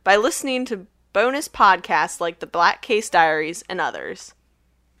faster by listening to bonus podcasts like the Black Case Diaries and others.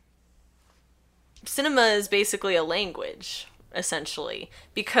 Cinema is basically a language, essentially,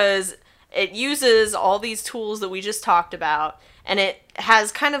 because it uses all these tools that we just talked about, and it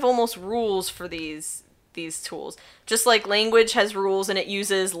has kind of almost rules for these tools. Just like language has rules, and it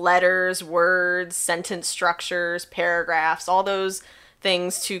uses letters, words, sentence structures, paragraphs, all those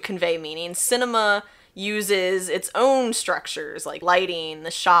things to convey meaning. Cinema uses its own structures, like lighting,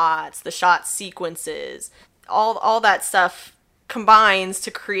 the shot sequences. All that stuff combines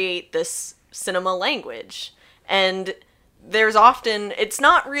to create this cinema language. And there's often, it's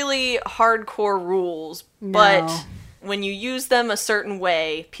not really hardcore rules, but when you use them a certain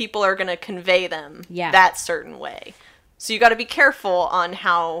way, people are going to convey them that certain way. So you got to be careful on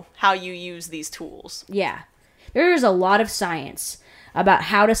how you use these tools. Yeah. There's a lot of science about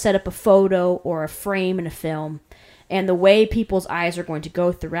how to set up a photo or a frame in a film and the way people's eyes are going to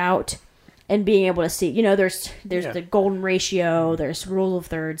go throughout and being able to see. There's the golden ratio, there's rule of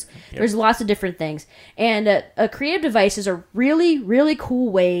thirds, there's lots of different things. And creative devices are really, really cool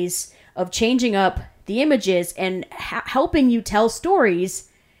ways of changing up the images and helping you tell stories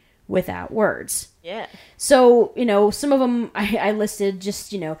without words. Yeah. So, some of them I listed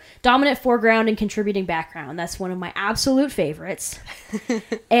just, dominant foreground and contributing background. That's one of my absolute favorites.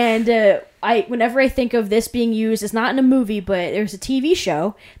 And whenever I think of this being used, it's not in a movie, but there's a TV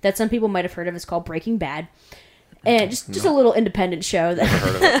show that some people might have heard of. It's called Breaking Bad. And just a little independent show that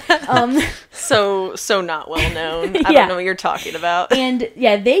Heard of it. So not well known. I don't know what you're talking about. And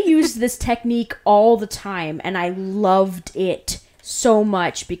they use this technique all the time, and I loved it so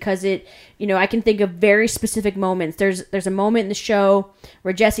much because it, I can think of very specific moments. There's a moment in the show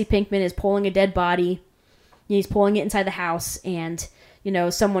where Jesse Pinkman is pulling a dead body. He's pulling it inside the house, and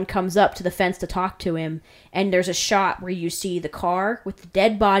someone comes up to the fence to talk to him, and there's a shot where you see the car with the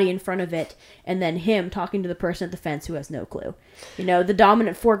dead body in front of it, and then him talking to the person at the fence who has no clue. The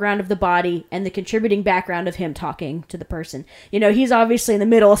dominant foreground of the body and the contributing background of him talking to the person. He's obviously in the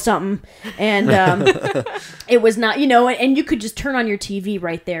middle of something, and it was not, and you could just turn on your TV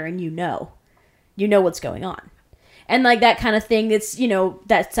right there, and you know what's going on. And like that kind of thing, it's,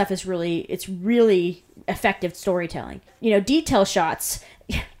 that stuff is really effective storytelling. Detail shots.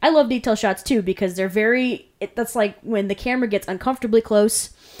 I love detail shots too, because they're that's like when the camera gets uncomfortably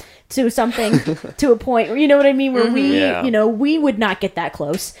close to something to a point where, you know what I mean? Where we would not get that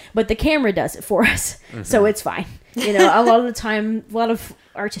close, but the camera does it for us. Mm-hmm. So it's fine. A lot of the time, a lot of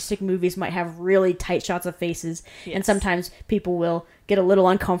artistic movies might have really tight shots of faces, and sometimes people will get a little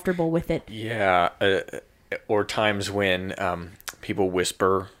uncomfortable with it. Yeah. Or times when people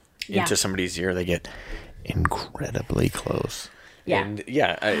whisper into somebody's ear, they get incredibly close. Yeah. And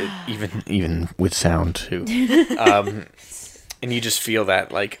even with sound too. And you just feel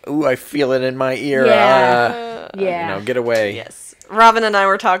that, like, ooh, I feel it in my ear. Yeah. Get away. Yes. Robin and I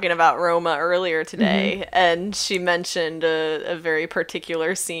were talking about Roma earlier today, and she mentioned a very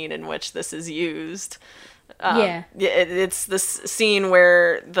particular scene in which this is used. It's this scene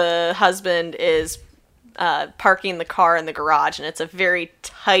where the husband is parking the car in the garage, and it's a very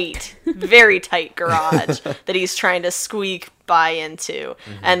tight garage that he's trying to squeak by into,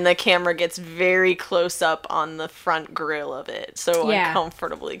 and the camera gets very close up on the front grill of it, so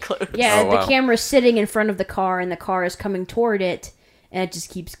uncomfortably close. The camera's sitting in front of the car, and the car is coming toward it, and it just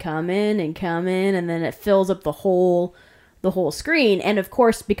keeps coming, and then it fills up the whole screen. And of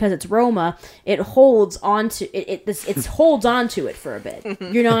course, because it's Roma, it holds onto it holds onto it for a bit.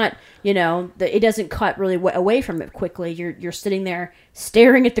 You're not, it doesn't cut really away from it quickly. You're sitting there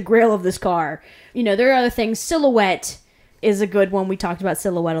staring at the grill of this car. There are other things. Silhouette is a good one. We talked about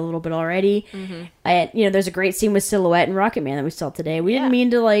Silhouette a little bit already. And, there's a great scene with Silhouette and Rocket Man that we saw today. We didn't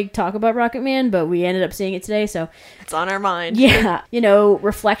mean to talk about Rocket Man, but we ended up seeing it today, so it's on our mind. Yeah.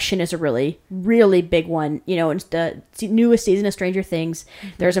 Reflection is a really, really big one. In the newest season of Stranger Things,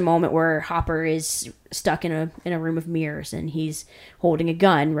 there's a moment where Hopper is stuck in a room of mirrors, and he's holding a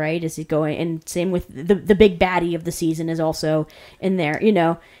gun, right, as he's going, and same with the big baddie of the season is also in there,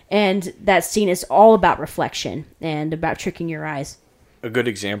 and that scene is all about reflection and about tricking your eyes. A good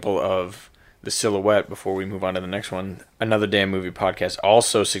example of the silhouette, before we move on to the next one, Another Damn Movie Podcast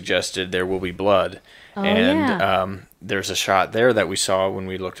also suggested There Will Be Blood. There's a shot there that we saw when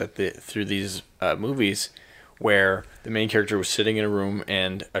we looked at through these movies where the main character was sitting in a room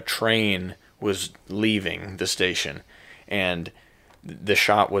and a train was leaving the station, and the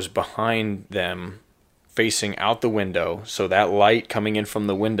shot was behind them facing out the window, so that light coming in from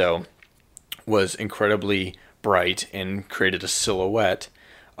the window was incredibly bright and created a silhouette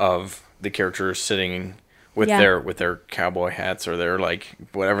of the characters sitting with their cowboy hats or their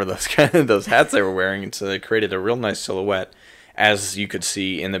whatever those hats they were wearing, and so they created a real nice silhouette, as you could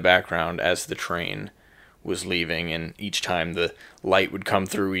see in the background as the train was leaving, and each time the light would come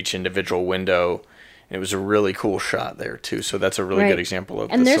through each individual window. It was a really cool shot there too. So that's a really good example of.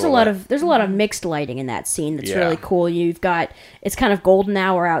 And there's a lot of mixed lighting in that scene that's really cool. It's kind of golden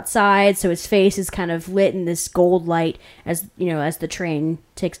hour outside, so his face is kind of lit in this gold light as the train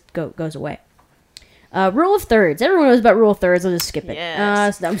goes away. Rule of thirds. Everyone knows about rule of thirds. I'll just skip it.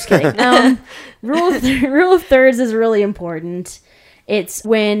 Yes. No, I'm just kidding. Rule of thirds is really important. It's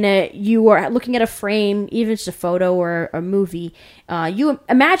when you are looking at a frame, even if it's a photo or a movie, you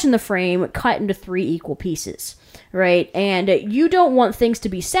imagine the frame cut into 3 equal pieces, right? And you don't want things to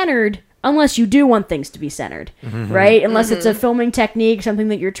be centered unless you do want things to be centered, right? Unless it's a filming technique, something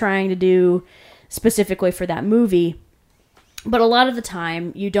that you're trying to do specifically for that movie. But a lot of the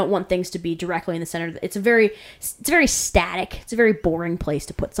time, you don't want things to be directly in the center. It's very static. It's a very boring place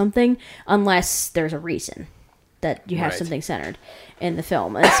to put something unless there's a reason that you have something centered in the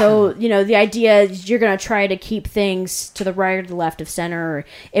film. And so, the idea is you're going to try to keep things to the right or the left of center.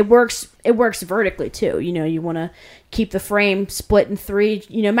 It works vertically too. You want to keep the frame split in 3.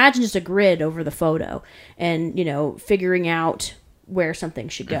 Imagine just a grid over the photo and, figuring out where something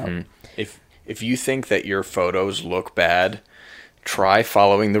should go. If you think that your photos look bad, try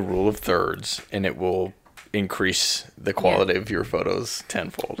following the rule of thirds, and it will increase the quality of your photos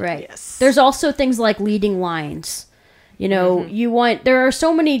tenfold. Right. Yes. There's also things like leading lines. There are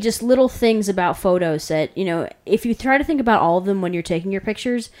so many just little things about photos that, if you try to think about all of them when you're taking your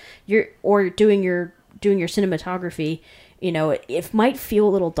pictures, or doing your cinematography, it might feel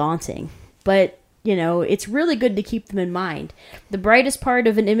a little daunting, but it's really good to keep them in mind. The brightest part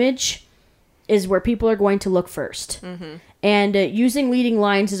of an image is where people are going to look first. And using leading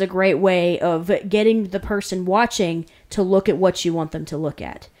lines is a great way of getting the person watching to look at what you want them to look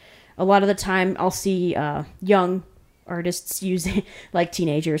at. A lot of the time, I'll see young artists using, like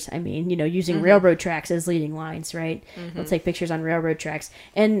teenagers, using railroad tracks as leading lines, right? They'll take pictures on railroad tracks.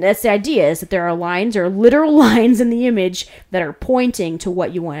 And that's the idea, is that there are lines, or literal lines in the image that are pointing to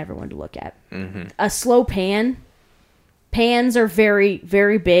what you want everyone to look at. A slow pans are very,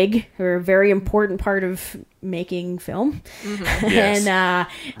 very big. They're a very important part of making film. Yes. And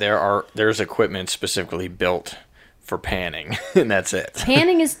there's equipment specifically built for panning, and that's it.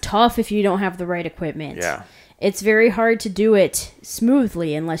 panning is tough if you don't have the right equipment. Yeah. It's very hard to do it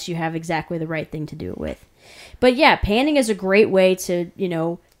smoothly unless you have exactly the right thing to do it with. But yeah, panning is a great way to,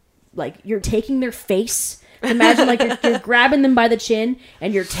 like you're taking their face. Imagine like you're grabbing them by the chin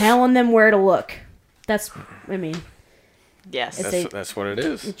and you're telling them where to look. Yes. That's what it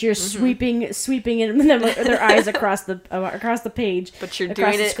is. You're sweeping in their eyes across the page. But you're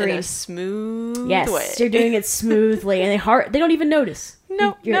doing it in a smooth way. You're doing it smoothly, and they don't even notice.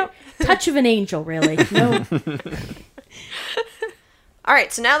 No. Touch of an angel, really. No. All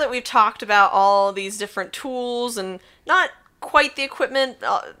right, so now that we've talked about all these different tools and not quite the equipment,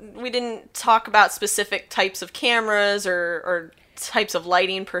 we didn't talk about specific types of cameras or types of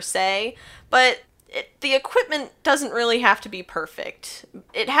lighting per se, but the equipment doesn't really have to be perfect.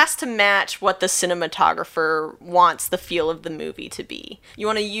 It has to match what the cinematographer wants the feel of the movie to be. You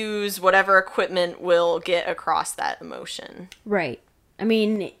want to use whatever equipment will get across that emotion. Right. I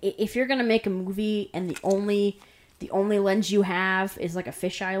mean, if you're gonna make a movie and the only lens you have is like a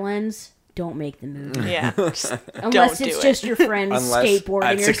fisheye lens, don't make the movie. Yeah. Unless it's just your friends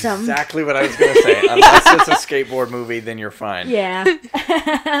skateboarding or something. That's exactly what I was going to say. Unless it's a skateboard movie, then you're fine. Yeah.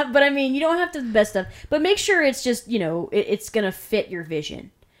 But I mean, you don't have to do the best stuff. But make sure it's just, it's going to fit your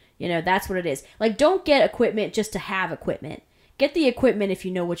vision. That's what it is. Like, don't get equipment just to have equipment. Get the equipment if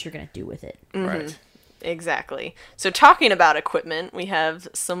you know what you're going to do with it. Right. Exactly. So talking about equipment, we have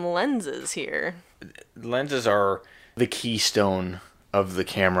some lenses here. Lenses are the keystone of the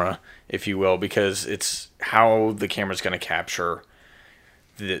camera, if you will, because it's how the camera's going to capture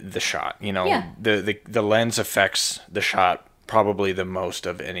the shot. The lens affects the shot probably the most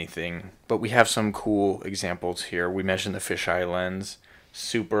of anything. But we have some cool examples here. We mentioned the fisheye lens,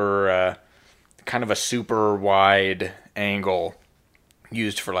 kind of a super wide angle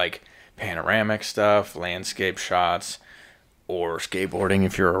used for like panoramic stuff, landscape shots, or skateboarding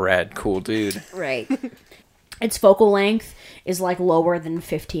if you're a rad cool dude. Right. Its focal length is like lower than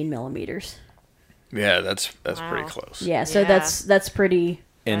 15 millimeters. Yeah, that's pretty close. Yeah, so that's pretty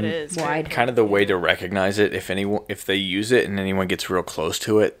wide. Kind of the way to recognize it, if they use it and anyone gets real close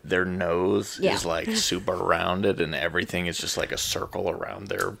to it, their nose is like super rounded and everything is just like a circle around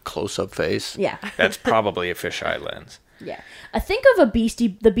their close-up face. Yeah. That's probably a fisheye lens. Yeah, I think of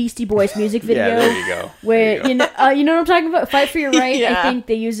the Beastie Boys music video. Yeah, there you go. Where you know what I'm talking about? Fight for Your Right. I think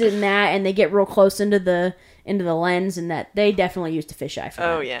they use it in that, and they get real close into the lens, and that they definitely used a fisheye for that.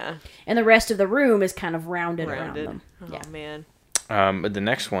 Oh yeah. And the rest of the room is kind of rounded around them. Oh man. But the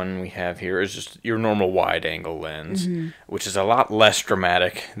next one we have here is just your normal wide-angle lens, which is a lot less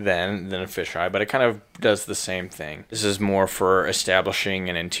dramatic than a fisheye, but it kind of does the same thing. This is more for establishing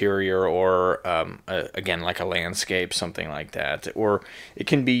an interior or, again, like a landscape, something like that. Or it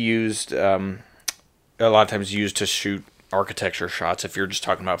can be used, a lot of times used to shoot architecture shots. If you're just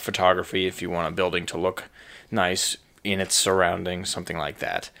talking about photography, if you want a building to look nice in its surroundings, something like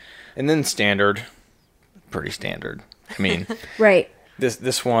that. And then pretty standard. I mean, right.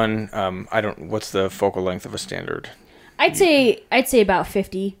 This one, what's the focal length of a standard? I'd say about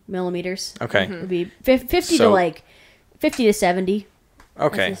 50 millimeters. Okay. It would be 50 to 70.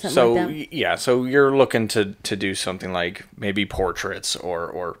 Okay. So so you're looking to do something like maybe portraits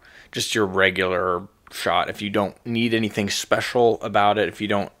or just your regular shot. If you don't need anything special about it, if you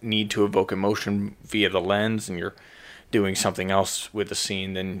don't need to evoke emotion via the lens and you're doing something else with the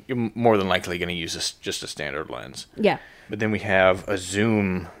scene, then you're more than likely going to use just a standard lens. Yeah. But then we have a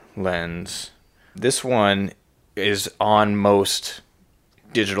zoom lens. This one is on most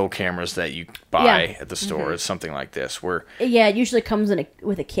digital cameras that you buy at the store. It's something like this where it usually comes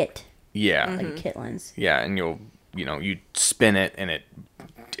with a kit. Yeah. Like a kit lens. Yeah, and you spin it and it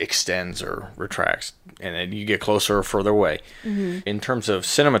extends or retracts and then you get closer or further away. In terms of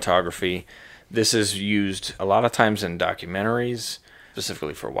cinematography, this is used a lot of times in documentaries,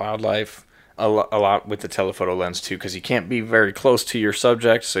 specifically for wildlife. A lot with the telephoto lens too, because you can't be very close to your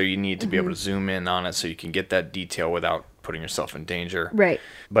subject, so you need to be able to zoom in on it so you can get that detail without putting yourself in danger. Right.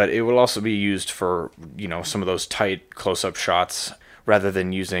 But it will also be used for some of those tight close-up shots rather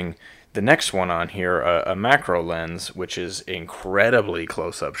than using the next one on here, a macro lens, which is incredibly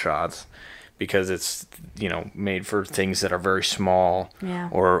close-up shots because it's, made for things that are very small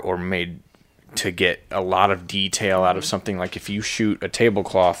or made to get a lot of detail out of something. Like if you shoot a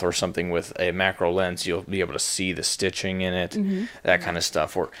tablecloth or something with a macro lens, you'll be able to see the stitching in it, that kind of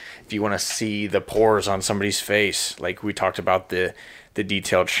stuff. Or if you want to see the pores on somebody's face, like we talked about the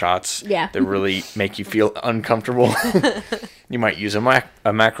detailed shots that really make you feel uncomfortable, you might use a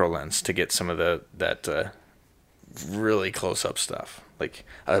macro lens to get some of that really close-up stuff, like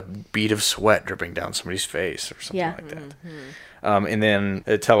a bead of sweat dripping down somebody's face or something like that. And then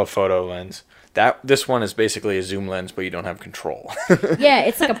a telephoto lens. This one is basically a zoom lens, but you don't have control. Yeah,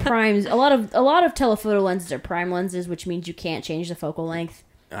 it's like a prime. A lot of telephoto lenses are prime lenses, which means you can't change the focal length.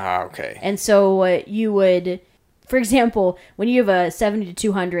 Ah, okay. And so you would, for example, when you have a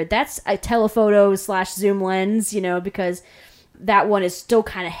 70-200, that's a telephoto / zoom lens, because that one is still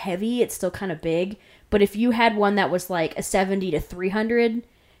kind of heavy. It's still kind of big. But if you had one that was like a 70-300,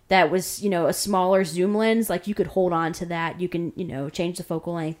 that was, a smaller zoom lens, like you could hold on to that. You can, change the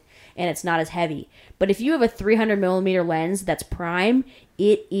focal length. And it's not as heavy. But if you have a 300 millimeter lens that's prime,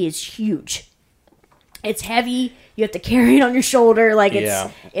 it is huge. It's heavy. You have to carry it on your shoulder. Like If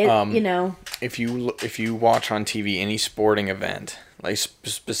you watch on TV any sporting event, like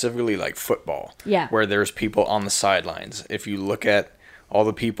specifically like football, where there's people on the sidelines, if you look at all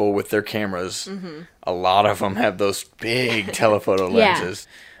the people with their cameras, a lot of them have those big telephoto lenses.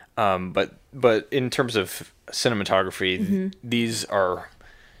 But in terms of cinematography, these are...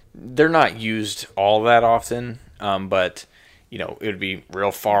 They're not used all that often, but, it would be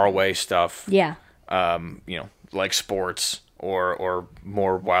real far away stuff. Yeah. Like sports or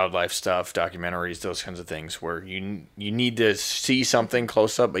more wildlife stuff, documentaries, those kinds of things where you need to see something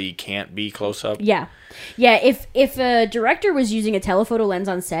close up, but you can't be close up. Yeah. Yeah, if a director was using a telephoto lens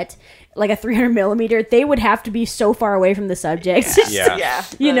on set, like a 300 millimeter, they would have to be so far away from the subject. Yeah. Yeah.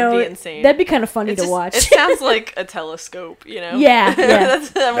 That'd be insane. That'd be kind of funny to watch. It sounds like a telescope, Yeah. Yeah.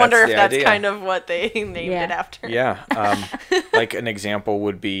 I wonder if that's idea. Kind of what they named it after. Yeah. Like an example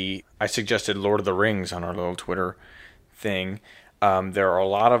would be, I suggested Lord of the Rings on our little Twitter thing. There are a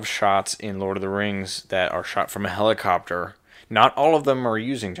lot of shots in Lord of the Rings that are shot from a helicopter. Not all of them are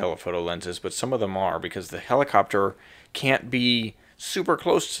using telephoto lenses, but some of them are, because the helicopter can't be super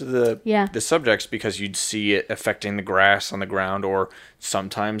close to the subjects because you'd see it affecting the grass on the ground, or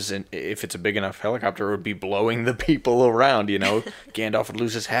sometimes if it's a big enough helicopter, it would be blowing the people around, Gandalf would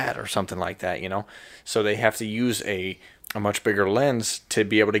lose his hat or something like that, So they have to use a much bigger lens to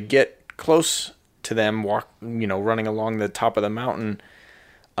be able to get close to them, running along the top of the mountain,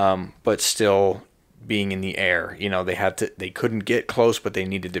 but still being in the air. They couldn't get close, but they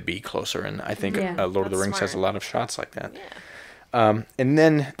needed to be closer. And I think Lord of the Rings has a lot of shots like that. Yeah. And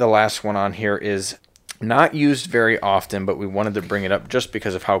then the last one on here is not used very often, but we wanted to bring it up just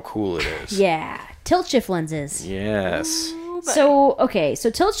because of how cool it is. Yeah. Tilt shift lenses. Yes. Ooh, so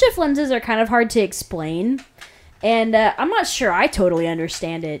tilt shift lenses are kind of hard to explain. And I'm not sure I totally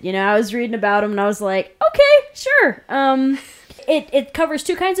understand it. I was reading about them and I was like, okay, sure. It covers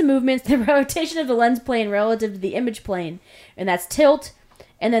two kinds of movements: the rotation of the lens plane relative to the image plane, and that's tilt,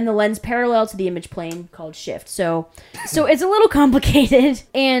 and then the lens parallel to the image plane called shift. So it's a little complicated.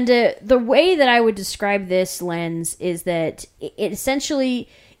 And the way that I would describe this lens is that it essentially,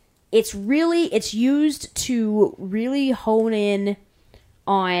 it's used to really hone in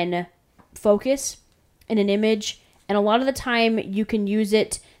on focus in an image, and a lot of the time you can use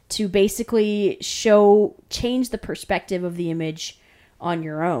it to basically change the perspective of the image on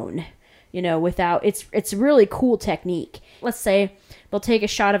your own, without, it's a really cool technique. Let's say they'll take a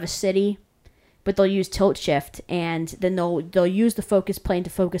shot of a city, but they'll use tilt shift, and then they'll use the focus plane to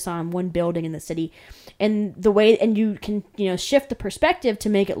focus on one building in the city, and you can shift the perspective to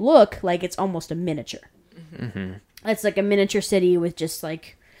make it look like it's almost a miniature. Mm-hmm. It's like a miniature city with just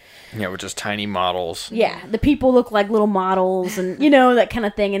like... Yeah, with just tiny models. Yeah, the people look like little models, and that kind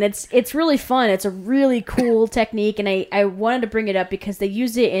of thing. And it's really fun. It's a really cool technique, and I wanted to bring it up because they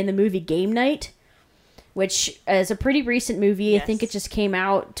use it in the movie Game Night, which is a pretty recent movie. Yes. I think it just came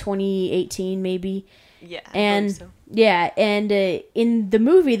out 2018 maybe. Yeah, and I believe so. Yeah, and in the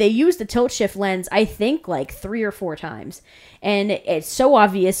movie they use the tilt shift lens I think like 3 or 4 times, and it's so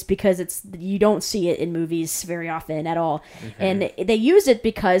obvious because you don't see it in movies very often at all. Mm-hmm. And they use it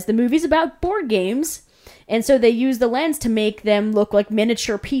because the movie's about board games, and so they use the lens to make them look like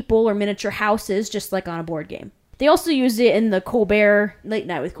miniature people or miniature houses, just like on a board game. They also used it in the Colbert Late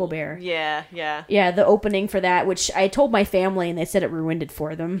Night with Colbert. Yeah. Yeah, the opening for that, which I told my family, and they said it ruined it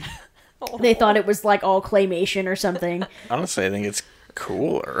for them. Oh. They thought it was like all claymation or something. Honestly, I think it's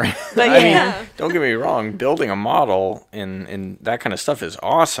cooler. But I yeah. mean, don't get me wrong, building a model and that kind of stuff is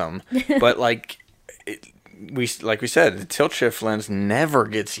awesome, but like we said, the tilt shift lens never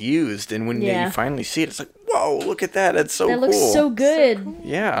gets used, and when you finally see it, it's like, whoa, look at that, it's so cool. That looks so good. So cool.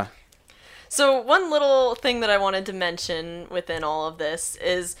 Yeah. So one little thing that I wanted to mention within all of this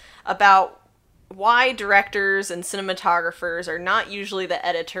is about why directors and cinematographers are not usually the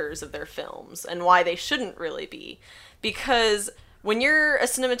editors of their films, and why they shouldn't really be. Because when you're a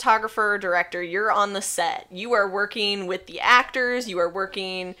cinematographer or director, you're on the set. You are working with the actors, you are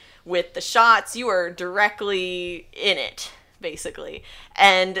working with the shots, you are directly in it, basically.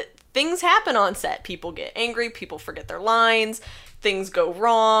 And things happen on set. People get angry, people forget their lines, things go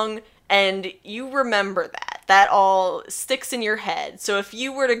wrong, and you remember that. That all sticks in your head. So if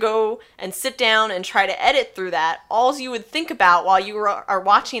you were to go and sit down and try to edit through that, all you would think about while you are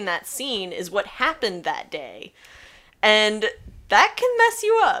watching that scene is what happened that day. And that can mess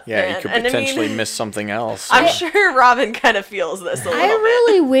you up. Yeah, man. you could And potentially miss something else. I'm sure Robin kind of feels this a little I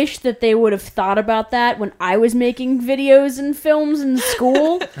really wish that they would have thought about that when I was making videos and films in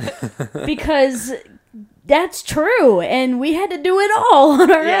school. Because that's true. And we had to do it all on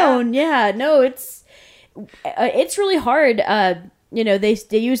our own. Yeah, no, it's really hard. You know, they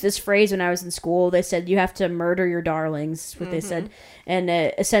used this phrase when I was in school. They said, you have to murder your darlings, what they said. And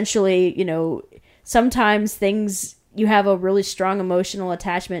essentially, you know, sometimes you have a really strong emotional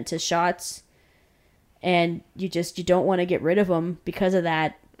attachment to shots, and you don't want to get rid of them because of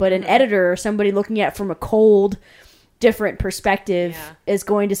that. But an editor or somebody looking at it from a cold, different perspective is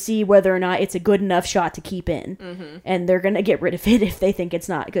going to see whether or not it's a good enough shot to keep in. And they're going to get rid of it if they think it's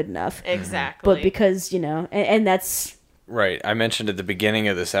not good enough. Exactly. But because, you know, and that's... Right. I mentioned at the beginning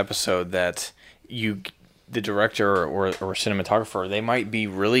of this episode that the director or cinematographer, they might be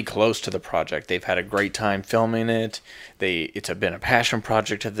really close to the project. They've had a great time filming it. It's been a passion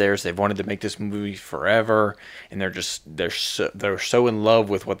project of theirs. They've wanted to make this movie forever, and they're so in love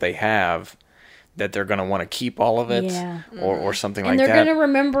with what they have that they're going to want to keep all of it or something like that. And they're going to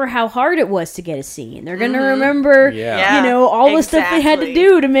remember how hard it was to get a scene. They're going to remember, you know, all the stuff they had to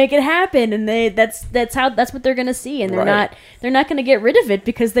do to make it happen. And that's what they're going to see. And they're not going to get rid of it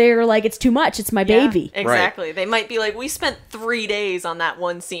because they're like, it's too much. It's my baby. Exactly. Right. They might be like, we spent 3 days on that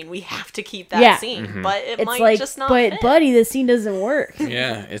one scene. We have to keep that scene. But it might like, just not fit. Buddy, the scene doesn't work.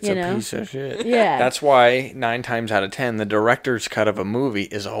 Yeah, it's piece of shit. Yeah. That's why 9 times out of 10, the director's cut of a movie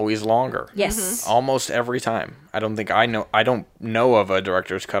is always longer. Yes. Almost every time. I don't know of a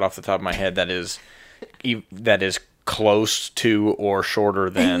director's cut off the top of my head that is close to or shorter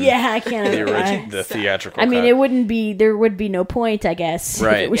than I can't the theatrical I mean, cut. there would be no point, I guess, if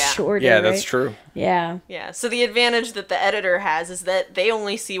it was shorter. Yeah, that's true. Yeah. Yeah. So the advantage that the editor has is that they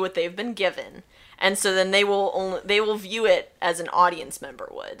only see what they've been given. And so then they will view it as an audience member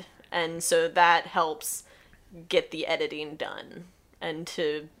would. And so that helps get the editing done and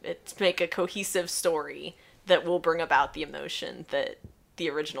to make a cohesive story that will bring about the emotion that the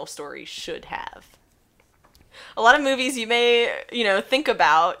original story should have. A lot of movies you may, think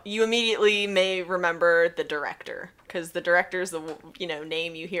about, you immediately may remember the director, because the director is the,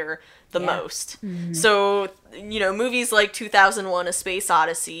 name you hear the most. Mm-hmm. So, movies like 2001: A Space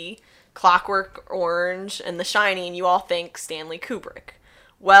Odyssey, Clockwork Orange, and The Shining, you all think Stanley Kubrick.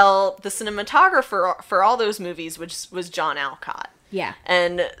 Well, the cinematographer for all those movies was John Alcott. Yeah.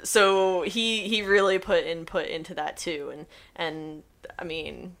 And so he really put input into that too. And I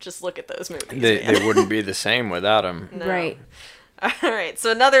mean, just look at those movies. They wouldn't be the same without him. No. Right. All right. So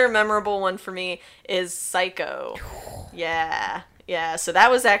another memorable one for me is Psycho. Yeah. Yeah. So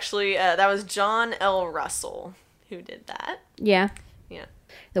that was actually, that was John L. Russell who did that. Yeah. Yeah.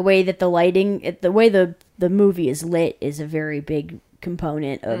 The way that the lighting, the way the movie is lit is a very big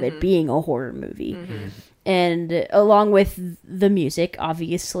component of it being a horror movie. Mm-hmm. And along with the music,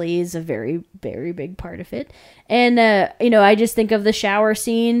 obviously, is a very, very big part of it. And, I just think of the shower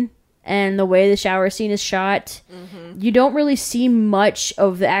scene and the way the shower scene is shot. Mm-hmm. You don't really see much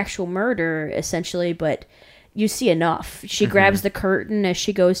of the actual murder, essentially, but you see enough. She grabs the curtain as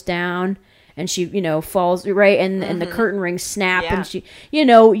she goes down. And she, falls, right? And the curtain rings snap, and she, you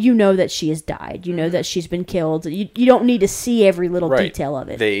know that she has died. You know that she's been killed. You don't need to see every little detail of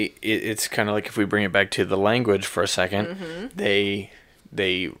it. It's kind of like, if we bring it back to the language for a second, they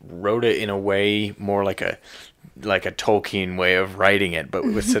wrote it in a way more like a Tolkien way of writing it, but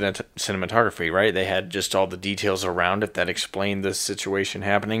with cinematography, right? They had just all the details around it that explained the situation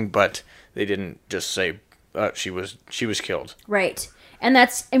happening, but they didn't just say she was killed. Right. And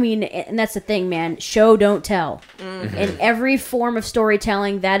that's the thing, man. Show, don't tell. Mm-hmm. In every form of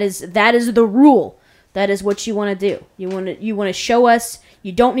storytelling, that is the rule. That is what you want to do. You want to show us.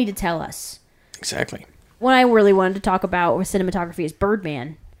 You don't need to tell us. Exactly. What I really wanted to talk about with cinematography is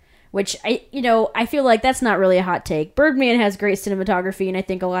Birdman, which I feel like that's not really a hot take. Birdman has great cinematography, and I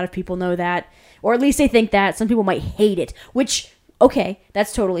think a lot of people know that, or at least they think that. Some people might hate it, which, okay,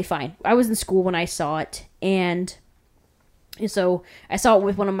 that's totally fine. I was in school when I saw it, and so I saw it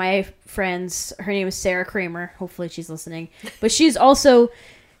with one of my friends. Her name is Sarah Kramer. Hopefully she's listening. But she's also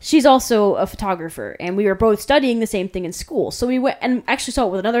a photographer, and we were both studying the same thing in school. So we went and actually saw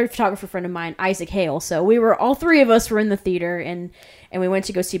it with another photographer friend of mine, Isaac Hale. So all three of us were in the theater, and we went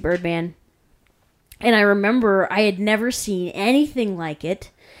to go see Birdman. And I remember I had never seen anything like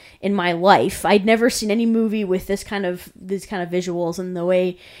it in my life. I'd never seen any movie with these kind of visuals and the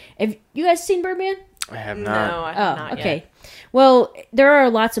way. Have you guys seen Birdman? I have not. No, I have not okay. yet. Well, there are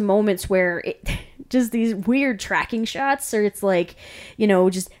lots of moments where just these weird tracking shots, or it's like,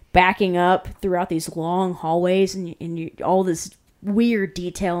 just backing up throughout these long hallways and all this weird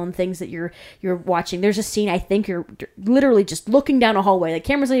detail and things that you're watching. There's a scene, I think you're literally just looking down a hallway. The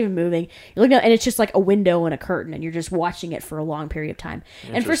camera's not even moving. You're looking out, and it's just like a window and a curtain, and you're just watching it for a long period of time.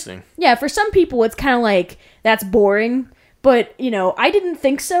 Interesting. And for some people, it's kind of like, that's boring. But, I didn't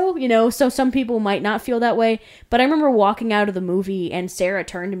think so, so some people might not feel that way. But I remember walking out of the movie, and Sarah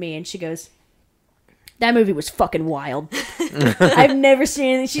turned to me, and she goes, "That movie was fucking wild." I've never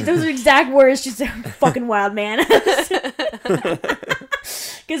seen anything. Those are exact words. She said, "Fucking wild, man."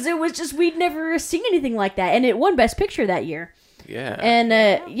 Because it was just, we'd never seen anything like that. And it won Best Picture that year. Yeah. And,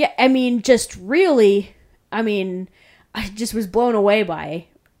 I just was blown away by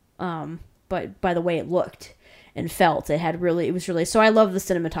the way it looked and felt. It was really, so I love the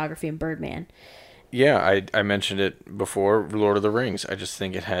cinematography in Birdman. Yeah, I mentioned it before, Lord of the Rings. I just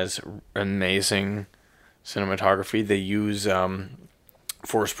think it has amazing cinematography. They use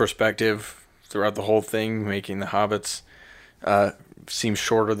forced perspective throughout the whole thing, making the hobbits seem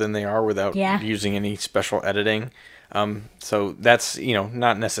shorter than they are without using any special editing. So that's,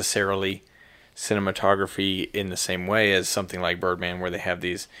 not necessarily cinematography in the same way as something like Birdman, where they have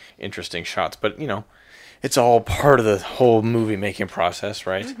these interesting shots. But, it's all part of the whole movie making process,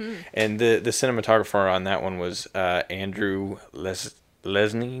 right? Mm-hmm. And the cinematographer on that one was Andrew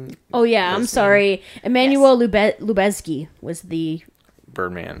Lesnie. Oh yeah, I'm sorry. Emmanuel Lubezki was the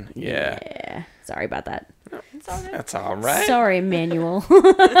Birdman. Yeah. Yeah. Sorry about that. That's all right. Sorry, Emmanuel.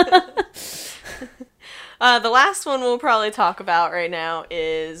 The last one we'll probably talk about right now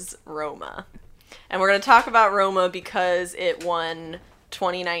is Roma. And we're going to talk about Roma because it won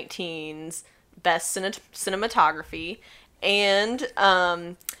 2019's Best Cinematography, and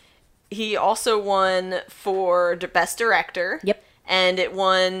he also won for Best Director. Yep. And it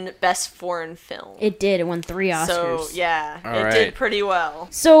won Best Foreign Film. It did. It won 3 Oscars. So, yeah, it did pretty well.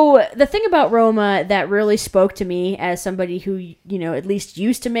 So, the thing about Roma that really spoke to me as somebody who, at least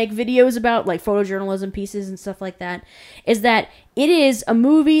used to make videos about, like, photojournalism pieces and stuff like that, is that it is a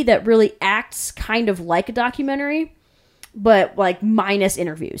movie that really acts kind of like a documentary, but, like, minus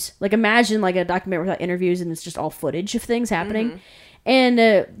interviews. Like, imagine, like, a documentary without interviews and it's just all footage of things happening. Mm-hmm. And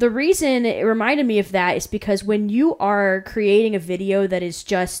the reason it reminded me of that is because when you are creating a video that is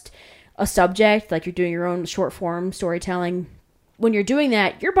just a subject, like you're doing your own short form storytelling, when you're doing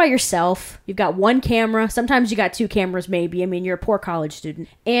that, you're by yourself. You've got one camera. Sometimes you got 2 cameras, maybe. I mean, you're a poor college student.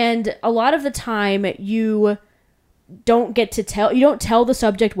 And a lot of the time, you don't tell the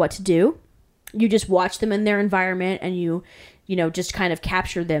subject what to do. You just watch them in their environment, and you just kind of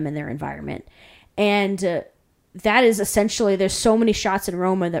capture them in their environment. And that is essentially, there's so many shots in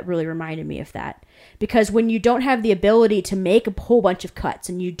Roma that really reminded me of that. Because when you don't have the ability to make a whole bunch of cuts,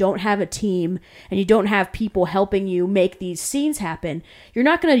 and you don't have a team, and you don't have people helping you make these scenes happen, you're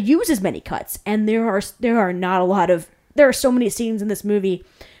not going to use as many cuts. And there are so many scenes in this movie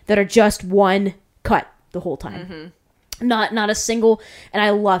that are just one cut the whole time. Mm-hmm. Not a single, and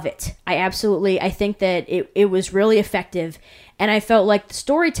I love it. I think that it was really effective, and I felt like the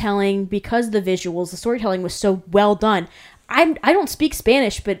storytelling, because of the visuals, the storytelling was so well done. I don't speak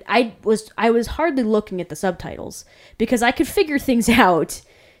Spanish, but I was hardly looking at the subtitles because I could figure things out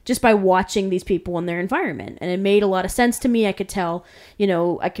just by watching these people in their environment, and it made a lot of sense to me. I could tell,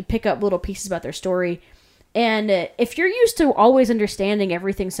 I could pick up little pieces about their story. And if you're used to always understanding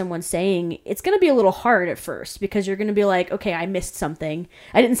everything someone's saying, it's going to be a little hard at first because you're going to be like, okay, I missed something.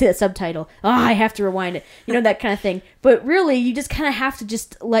 I didn't see that subtitle. Oh, I have to rewind it. That kind of thing. But really, you just kind of have to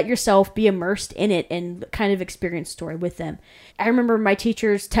just let yourself be immersed in it and kind of experience the story with them. I remember my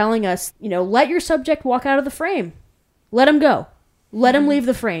teachers telling us, let your subject walk out of the frame. Let him go. Let him leave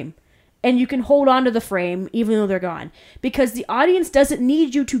the frame. and you can hold on to the frame even though they're gone, because the audience doesn't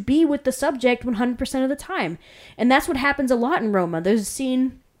need you to be with the subject 100% of the time. And that's what happens a lot in Roma. There's a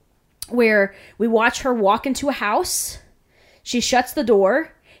scene where we watch her walk into a house, she shuts the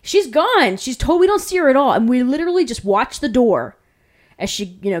door, she's gone, she's told, we don't see her at all, and we literally just watch the door as she,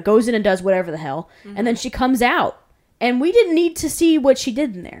 goes in and does whatever the hell, and then she comes out. And we didn't need to see what she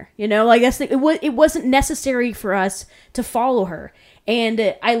did in there, it wasn't necessary for us to follow her.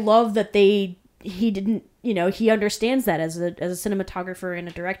 And I love that he didn't, he understands that as a cinematographer and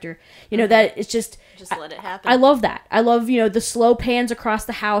a director, that it's just let it happen. I love that. I love, the slow pans across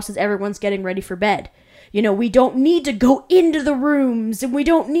the house as everyone's getting ready for bed. We don't need to go into the rooms, and we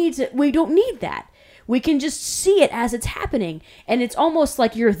don't need that. We can just see it as it's happening. And it's almost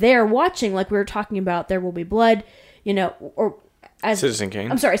like you're there watching, like we were talking about There Will Be Blood, or as Citizen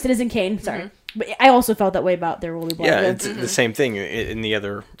Kane. I'm sorry, Citizen Kane. Sorry, but I also felt that way about There Will Be Blood. Yeah, it's the same thing in the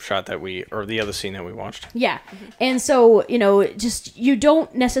other the other scene that we watched. Yeah, and so just you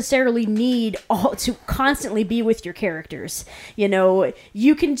don't necessarily need to constantly be with your characters.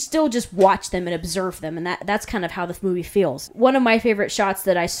 You can still just watch them and observe them, and that's kind of how the movie feels. One of my favorite shots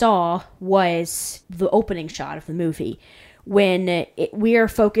that I saw was the opening shot of the movie, when we are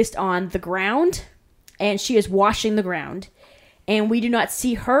focused on the ground. And she is washing the ground. And we do not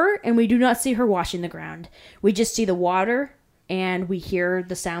see her, and we do not see her washing the ground. We just see the water, and we hear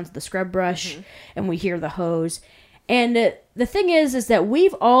the sounds of the scrub brush, and we hear the hose. And the thing is that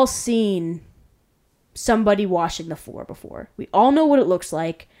we've all seen somebody washing the floor before. We all know what it looks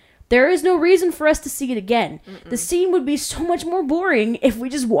like. There is no reason for us to see it again. The scene would be so much more boring if we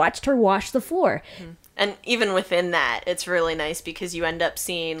just watched her wash the floor. And even within that, it's really nice because you end up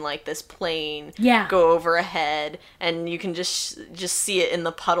seeing like this plane go over a head, and you can just see it in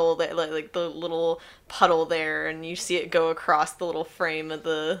the puddle, that like the little puddle there, and you see it go across the little frame of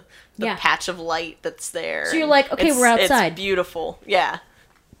the patch of light that's there. So you're like, okay, we're outside. It's beautiful. Yeah.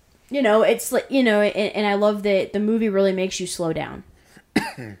 It's like, and I love that the movie really makes you slow down.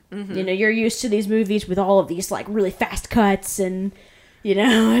 You're used to these movies with all of these like really fast cuts, and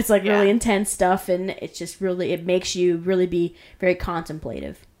it's like really intense stuff, and it's just really, it makes you really be very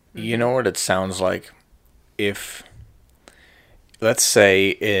contemplative. You know what it sounds like? If, let's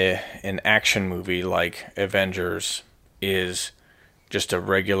say, an action movie like Avengers is just a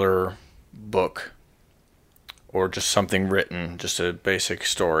regular book, or just something written, just a basic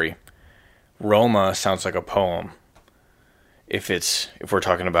story. Roma sounds like a poem. If we're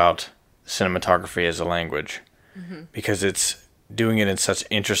talking about cinematography as a language, because it's doing it in such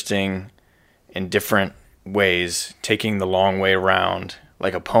interesting and different ways, taking the long way around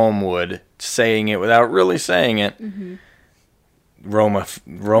like a poem would, saying it without really saying it. Roma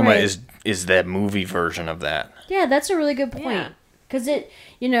right. is that movie version of that. Yeah, that's a really good point. Because it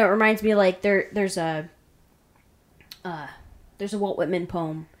reminds me, like, there's a Walt Whitman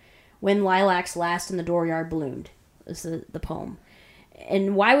poem, When Lilacs Last and the Dooryard Bloomed, is the poem.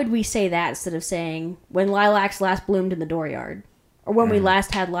 And why would we say that instead of saying when lilacs last bloomed in the dooryard, or when we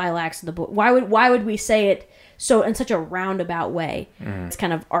last had lilacs in the why would we say it so in such a roundabout way? It's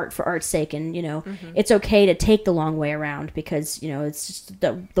kind of art for art's sake, and it's okay to take the long way around because it's just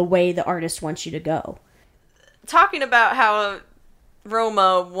the way the artist wants you to go. Talking about how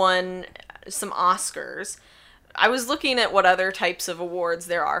Roma won some Oscars, I was looking at what other types of awards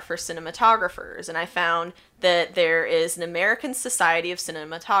there are for cinematographers, and I found that there is an American Society of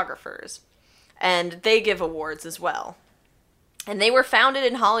Cinematographers, and they give awards as well. And they were founded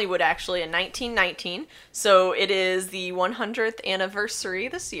in Hollywood, actually, in 1919, so it is the 100th anniversary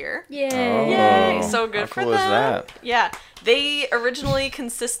this year. Yay! Yay! So good for cool them. Is that? Yeah. They originally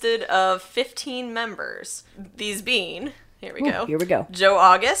consisted of 15 members, these being... Here we go. Joe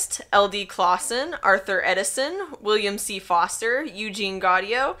August, L.D. Clausen, Arthur Edison, William C. Foster, Eugene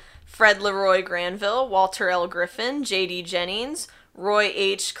Gaudio, Fred Leroy Granville, Walter L. Griffin, J.D. Jennings, Roy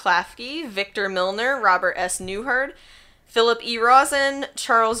H. Klafke, Victor Milner, Robert S. Newhart, Philip E. Rosen,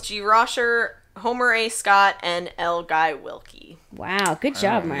 Charles G. Rosher, Homer A. Scott, and L. Guy Wilkie. Wow, good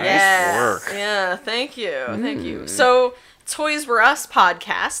job, Mike. Nice work. Yeah, thank you. Thank you. So... Toys Were Us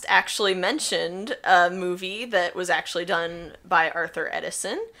podcast actually mentioned a movie that was actually done by Arthur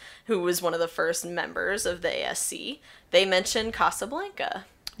Edison, who was one of the first members of the ASC. They mentioned Casablanca.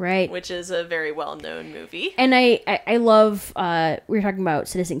 Right. which is a very well-known movie. And I love, we were talking about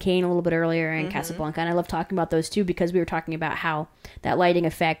Citizen Kane a little bit earlier and Casablanca, and I love talking about those too because we were talking about how that lighting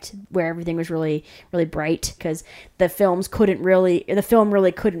effect where everything was really, really bright because the film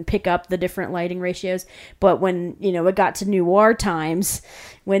really couldn't pick up the different lighting ratios. But when, it got to noir times,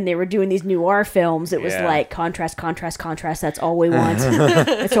 when they were doing these noir films, it was like contrast, contrast, contrast. That's all we want.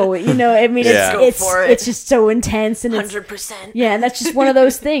 That's all we, it's just so intense and 100%. Yeah, and that's just one of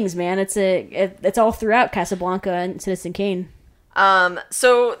those things, man. It's all throughout Casablanca and Citizen Kane.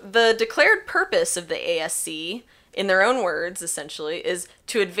 So the declared purpose of the ASC, in their own words, essentially, is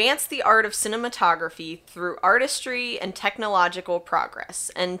to advance the art of cinematography through artistry and technological progress,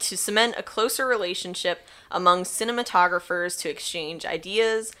 and to cement a closer relationship among cinematographers to exchange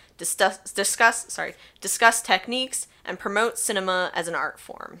ideas, discuss techniques, and promote cinema as an art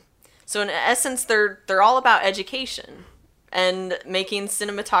form. So in essence, they're all about education and making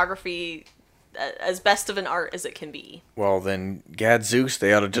cinematography as best of an art as it can be. Well, then, Gadzooks,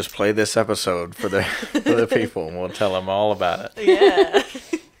 they ought to just play this episode for the people, and we'll tell them all about it. Yeah.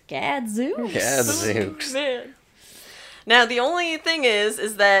 Gadzooks. Gadzooks. Man. Now, the only thing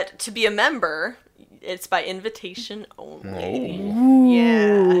is that to be a member, it's by invitation only. Ooh.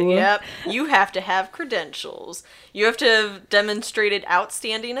 Yeah, yep. You have to have credentials. You have to have demonstrated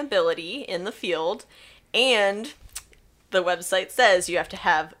outstanding ability in the field, and the website says you have to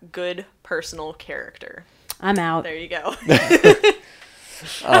have good personal character. I'm out. There you go.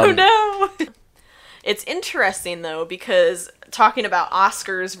 Oh no! It's interesting though, because talking about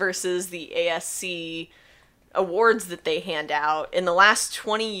Oscars versus the ASC awards that they hand out, in the last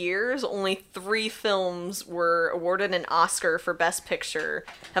 20 years, only 3 films were awarded an Oscar for Best Picture,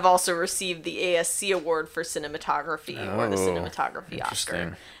 have also received the ASC award for cinematography, or the cinematography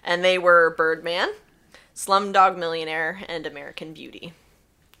Oscar. And they were Birdman, Slumdog Millionaire, and American Beauty.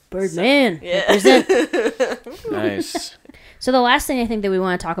 Birdman. So, yeah. Represent. Nice. So the last thing I think that we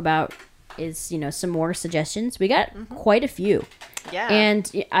want to talk about is, some more suggestions. We got quite a few. Yeah.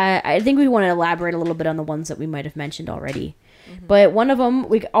 And I think we want to elaborate a little bit on the ones that we might have mentioned already. But one of them,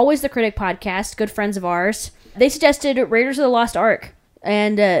 Always the Critic podcast, good friends of ours, they suggested Raiders of the Lost Ark.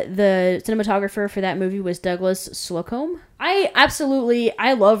 And the cinematographer for that movie was Douglas Slocum. I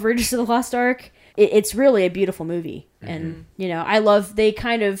love Raiders of the Lost Ark. It's really a beautiful movie. And, I love, they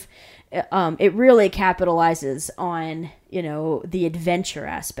kind of, it really capitalizes on, the adventure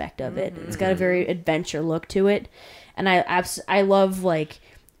aspect of it. It's got a very adventure look to it. And I love, like,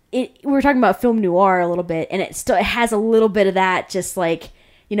 we were talking about film noir a little bit, and it has a little bit of that, just like,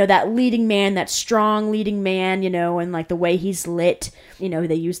 that leading man, that strong leading man, and like the way he's lit,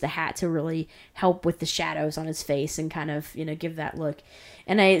 they use the hat to really help with the shadows on his face and kind of, give that look.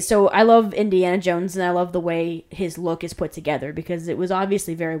 And I love Indiana Jones, and I love the way his look is put together because it was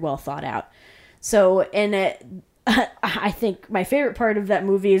obviously very well thought out. So, and I think my favorite part of that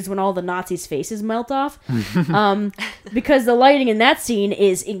movie is when all the Nazis' faces melt off, because the lighting in that scene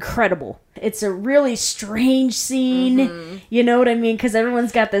is incredible. It's a really strange scene, you know what I mean? Because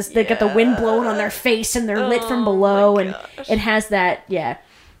everyone's got they got the wind blowing on their face and they're lit from below, and it has that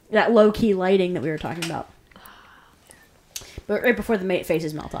low-key lighting that we were talking about. But right before the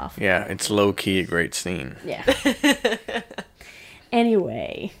faces melt off. Yeah, it's low-key a great scene. Yeah.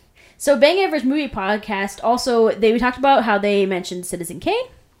 Anyway, so Bang Average Movie Podcast, also, we talked about how they mentioned Citizen Kane,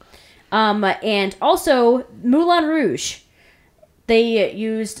 and also Moulin Rouge. They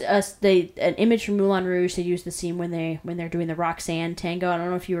used an image from Moulin Rouge. They used the scene when they're doing the Roxanne tango. I don't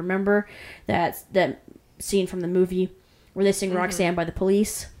know if you remember that scene from the movie where they sing Roxanne by the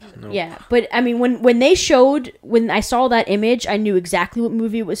Police. Nope. Yeah, but I mean, when I saw that image, I knew exactly what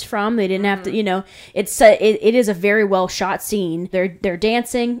movie it was from. They didn't have to, it is a very well shot scene. They're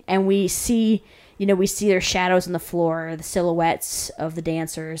dancing, and we see their shadows on the floor, the silhouettes of the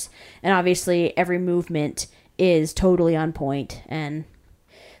dancers, and obviously every movement is totally on point. And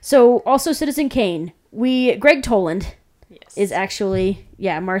so, also Citizen Kane, Greg Toland is actually,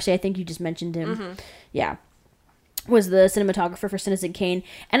 Marcy, I think you just mentioned him. Yeah. Was the cinematographer for Citizen Kane.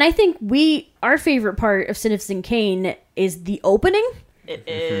 And I think our favorite part of Citizen Kane is the opening. It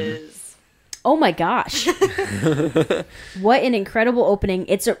is. Oh my gosh. What an incredible opening.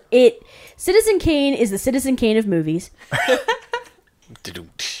 Citizen Kane is the Citizen Kane of movies.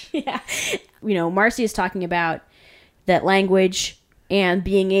 Yeah. Marcy is talking about that language and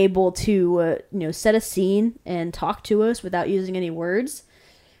being able to, set a scene and talk to us without using any words.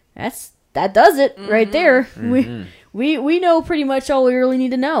 That does it right there. We know pretty much all we really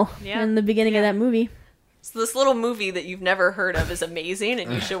need to know in the beginning of that movie. So this little movie that you've never heard of is amazing,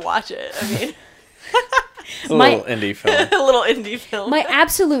 and you should watch it. I mean, It's a little indie film. A little indie film. My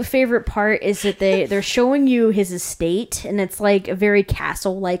absolute favorite part is that they're showing you his estate, and it's like a very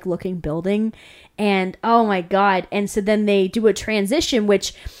castle-like looking building, and oh my god! And so then they do a transition,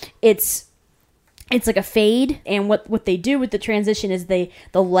 which it's like a fade, and what they do with the transition is the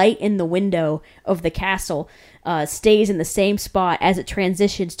light in the window of the castle stays in the same spot as it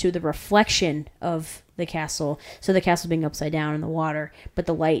transitions to the reflection of the castle. So the castle being upside down in the water, but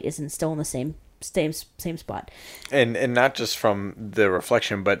the light isn't still in the same spot. And not just from the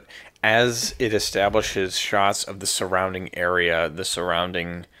reflection, but as it establishes shots of the surrounding area, the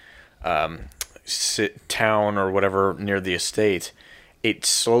surrounding town or whatever near the estate, it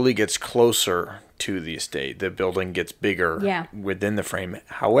slowly gets closer to the estate. The building gets bigger within the frame.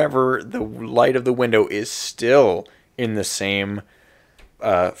 However, the light of the window is still in the same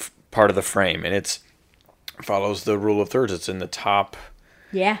part of the frame, and it follows the rule of thirds. It's in the top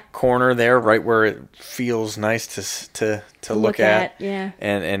corner there, right where it feels nice to look at. Yeah.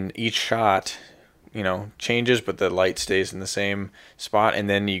 And each shot, changes, but the light stays in the same spot, and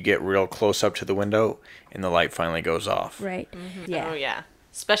then you get real close up to the window, and the light finally goes off. Right. Mm-hmm. Yeah. Oh yeah.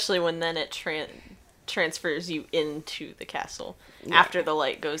 Especially when then it transfers you into the castle. After the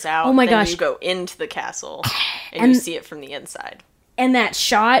light goes out, oh my then gosh. you go into the castle and you see it from the inside. And that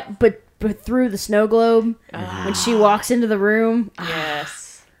shot, but through the snow globe, when she walks into the room.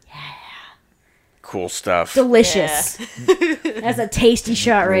 Yes. Cool stuff. Delicious. Yeah. That's a tasty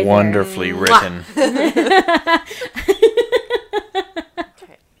shot right Wonderfully there. written.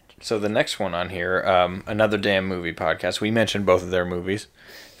 So the next one on here, Another Damn Movie Podcast. We mentioned both of their movies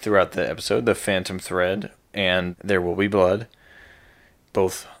throughout the episode, The Phantom Thread and There Will Be Blood.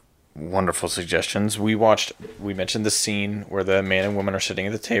 Both wonderful suggestions. We mentioned the scene where the man and woman are sitting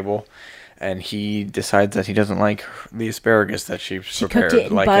at the table, and he decides that he doesn't like the asparagus that she prepared. Cooked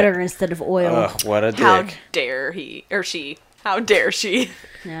it in butter instead of oil. Ugh, what a dick. How dare he, or she. How dare she?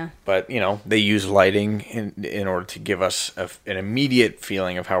 Yeah. But, they use lighting in order to give us an immediate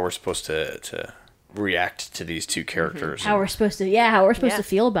feeling of how we're supposed to react to these two characters. How we're supposed to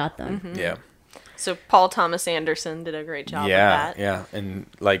feel about them. Mm-hmm. Yeah. So Paul Thomas Anderson did a great job with that. Yeah. And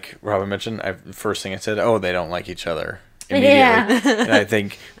like Robin mentioned, the first thing I said, they don't like each other. Immediately. Yeah. And I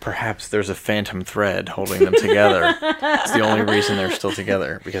think perhaps there's a phantom thread holding them together. It's the only reason they're still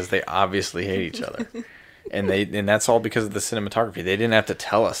together, because they obviously hate each other. And that's all because of the cinematography. They didn't have to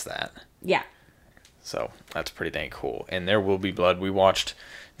tell us that. Yeah. So that's pretty dang cool. And There Will Be Blood. We watched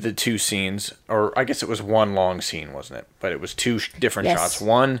the two scenes, or I guess it was one long scene, wasn't it? But it was two different shots.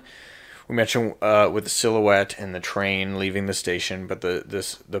 One, we mentioned with the silhouette and the train leaving the station. But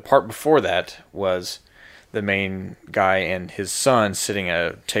the part before that was the main guy and his son sitting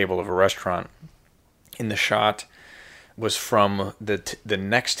at a table of a restaurant. In the shot was from the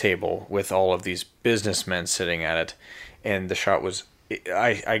next table with all of these businessmen sitting at it, and the shot was,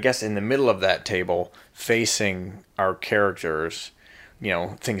 I guess, in the middle of that table, facing our characters.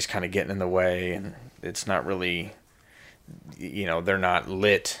 Things kind of getting in the way, and it's not really, they're not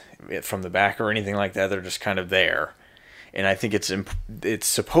lit from the back or anything like that. They're just kind of there. And I think it's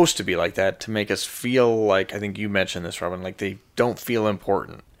supposed to be like that to make us feel like, I think you mentioned this, Robin, like they don't feel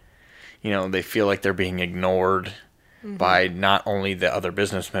important. They feel like they're being ignored by not only the other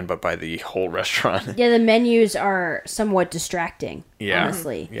businessmen, but by the whole restaurant. Yeah, the menus are somewhat distracting,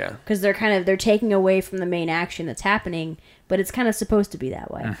 honestly. Yeah. Because they're taking away from the main action that's happening, but it's kind of supposed to be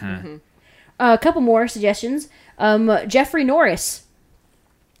that way. Mm-hmm. A couple more suggestions. Jeffrey Norris.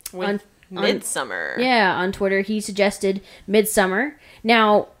 Midsummer. On Twitter, he suggested Midsummer.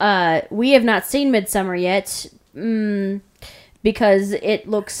 Now, we have not seen Midsummer yet, because it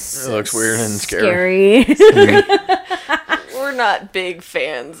looks weird and scary. We're not big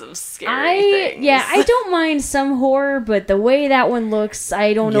fans of scary things. Yeah, I don't mind some horror, but the way that one looks,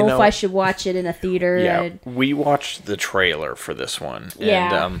 I don't know if I should watch it in a theater. Yeah, we watched the trailer for this one.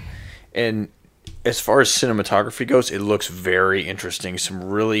 Yeah. And as far as cinematography goes, it looks very interesting. Some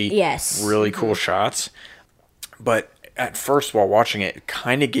really cool shots. But at first, while watching it, it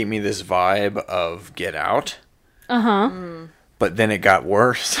kind of gave me this vibe of Get Out. Uh-huh. But then it got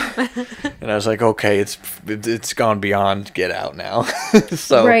worse. And I was like, okay, it's gone beyond Get Out now.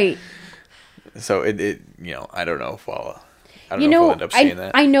 So right. So it I don't know if I'll end up seeing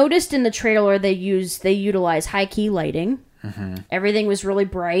that. I noticed in the trailer they utilize high key lighting. Mm-hmm. Everything was really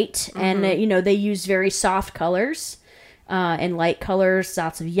bright, and they use very soft colors and light colors,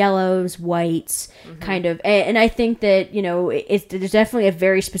 lots of yellows, whites, kind of. And I think that there's definitely a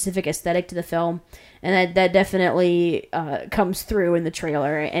very specific aesthetic to the film, and that definitely comes through in the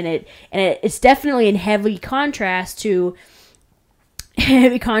trailer. And it's definitely in heavy contrast to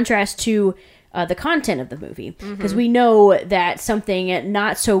the content of the movie, because we know that something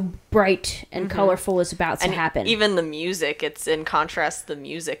not so bright and colorful is about to happen. Even the music, it's in contrast to the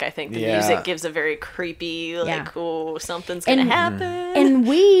music. I think the music gives a very creepy, like, oh, something's gonna happen.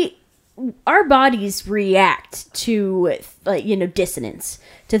 And our bodies react to, like, dissonance,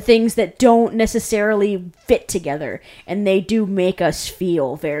 to things that don't necessarily fit together, and they do make us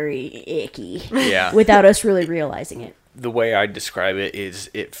feel very icky without us really realizing it. The way I describe it is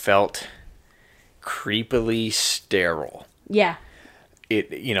it felt creepily sterile. Yeah.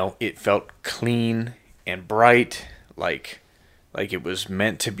 It felt clean and bright, like it was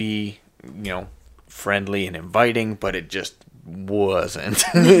meant to be, friendly and inviting, but it just wasn't.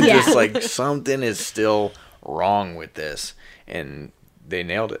 Just like something is still wrong with this, and they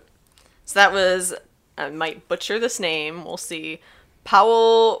nailed it. So that was, I might butcher this name, we'll see,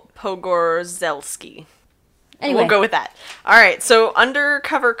 Paweł Pogorzelski. Anyway. We'll go with that. All right, so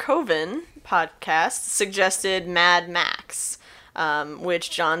Undercover Coven podcast suggested Mad Max,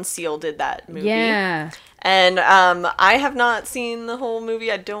 which John Seal did that movie. Yeah. And I have not seen the whole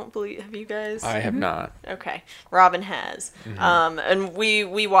movie. I don't believe. Have you guys? I have not. Okay, Robin has. And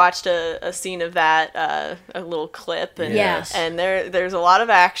we watched a scene of that, a little clip, and and there's a lot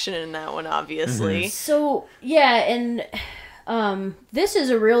of action in that one, obviously. So and this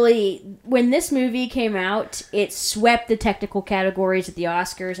is when this movie came out, it swept the technical categories at the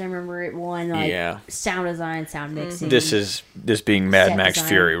Oscars. I remember it won sound design, sound mixing. This being Mad Max design.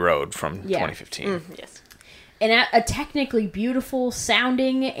 Fury Road from 2015. Yes. And a technically beautiful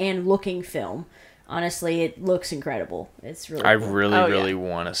sounding and looking film. Honestly, it looks incredible. It's really I cool. really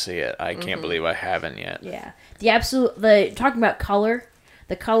want to see it. I can't believe I haven't yet. Yeah. Talking about color,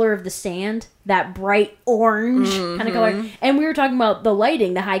 the color of the sand, that bright orange kind of color. And we were talking about the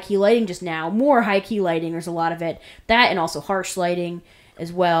lighting, the high key lighting just now. More high key lighting, there's a lot of it. That and also harsh lighting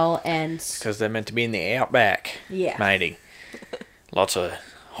as well. And because they're meant to be in the outback. Yeah. Mighty. Lots of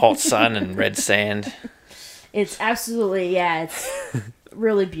hot sun and red sand. It's absolutely, it's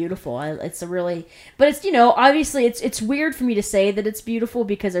really beautiful. But it's, obviously it's weird for me to say that it's beautiful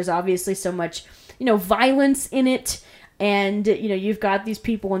because there's obviously so much, violence in it. And, you've got these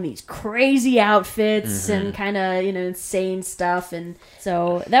people in these crazy outfits and kind of, insane stuff. And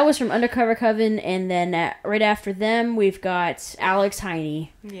so that was from Undercover Coven. And then right after them, we've got Alex Heine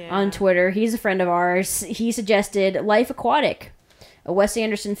on Twitter. He's a friend of ours. He suggested Life Aquatic, a Wes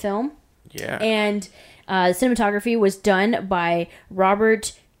Anderson film. Yeah. And the cinematography was done by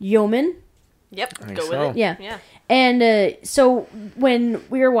Robert Yeoman. Yep, go so. with it. Yeah. And so when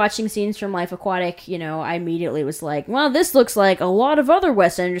we were watching scenes from Life Aquatic, I immediately was like, well, this looks like a lot of other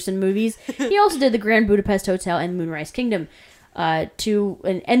Wes Anderson movies. He also did The Grand Budapest Hotel and Moonrise Kingdom.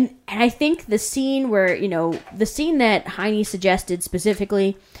 And I think the scene where, the scene that Heine suggested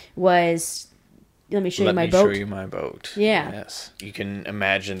specifically was... Let me show you my boat. Let me show you my boat. Yeah. Yes. You can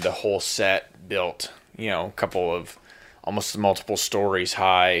imagine the whole set built, a couple of almost multiple stories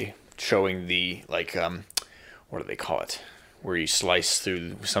high, showing the, like, what do they call it? Where you slice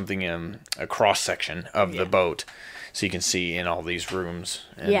through something in a cross-section of the boat. So you can see in all these rooms.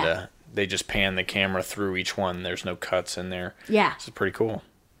 And they just pan the camera through each one. There's no cuts in there. Yeah. This is pretty cool.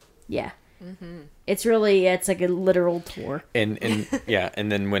 Yeah. It's really, it's like a literal tour. And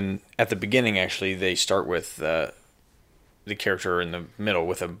then when at the beginning actually they start with the character in the middle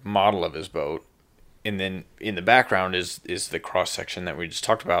with a model of his boat, and then in the background is the cross section that we just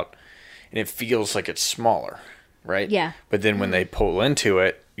talked about, and it feels like it's smaller, right? Yeah. But then when they pull into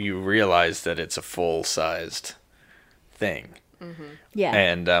it, you realize that it's a full sized thing. Yeah.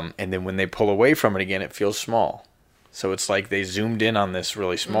 And then when they pull away from it again, it feels small. So it's like they zoomed in on this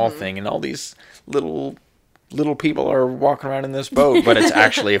really small thing, and all these little people are walking around in this boat, but it's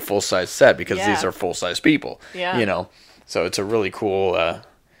actually a full-size set because these are full-size people. Yeah. So it's a really cool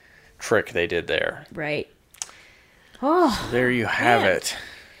trick they did there. Right. Oh. So there you have it.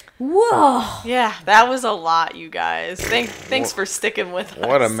 Whoa. Yeah, that was a lot, you guys. Thanks for sticking with us.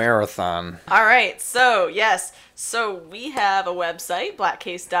 What a marathon. All right, so yes. So we have a website,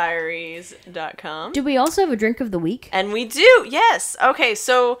 blackcasediaries.com. Do we also have a drink of the week? And we do, yes. Okay,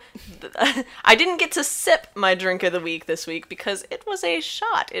 so I didn't get to sip my drink of the week this week because it was a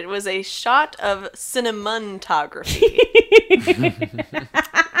shot. It was a shot of cinematography.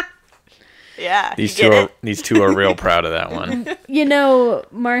 Yeah. These two are real proud of that one.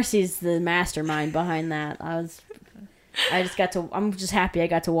 Marcy's the mastermind behind that. I'm just happy I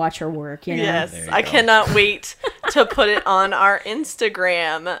got to watch her work, Yes, I cannot wait to put it on our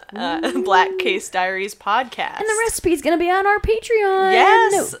Instagram, Black Case Diaries podcast. And the recipe's going to be on our Patreon.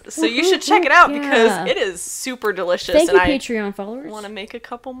 Yes. So you should check it out because it is super delicious. Thank you, and Patreon followers. I want to make a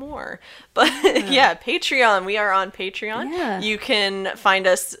couple more. But yeah, Patreon. We are on Patreon. Yeah. You can find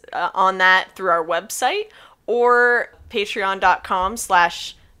us on that through our website or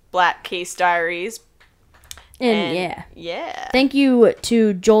patreon.com/Black Case Diaries. And yeah. Thank you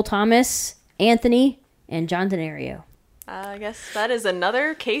to Joel Thomas, Anthony, and John Denario. I guess that is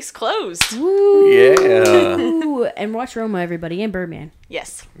another case closed. Woo! Yeah. And watch Roma, everybody, and Birdman.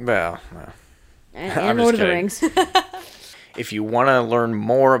 Yes. Well, And Lord of the Rings. if you want to learn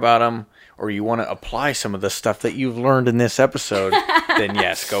more about them or you want to apply some of the stuff that you've learned in this episode, then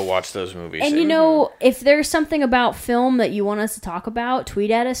yes, go watch those movies. And you know, if there's something about film that you want us to talk about,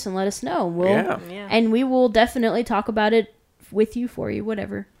 tweet at us and let us know. Yeah. And we will definitely talk about it with you, for you,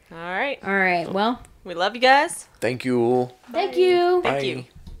 whatever. All right. Well. We love you guys. Thank you. Thank you. Thank you.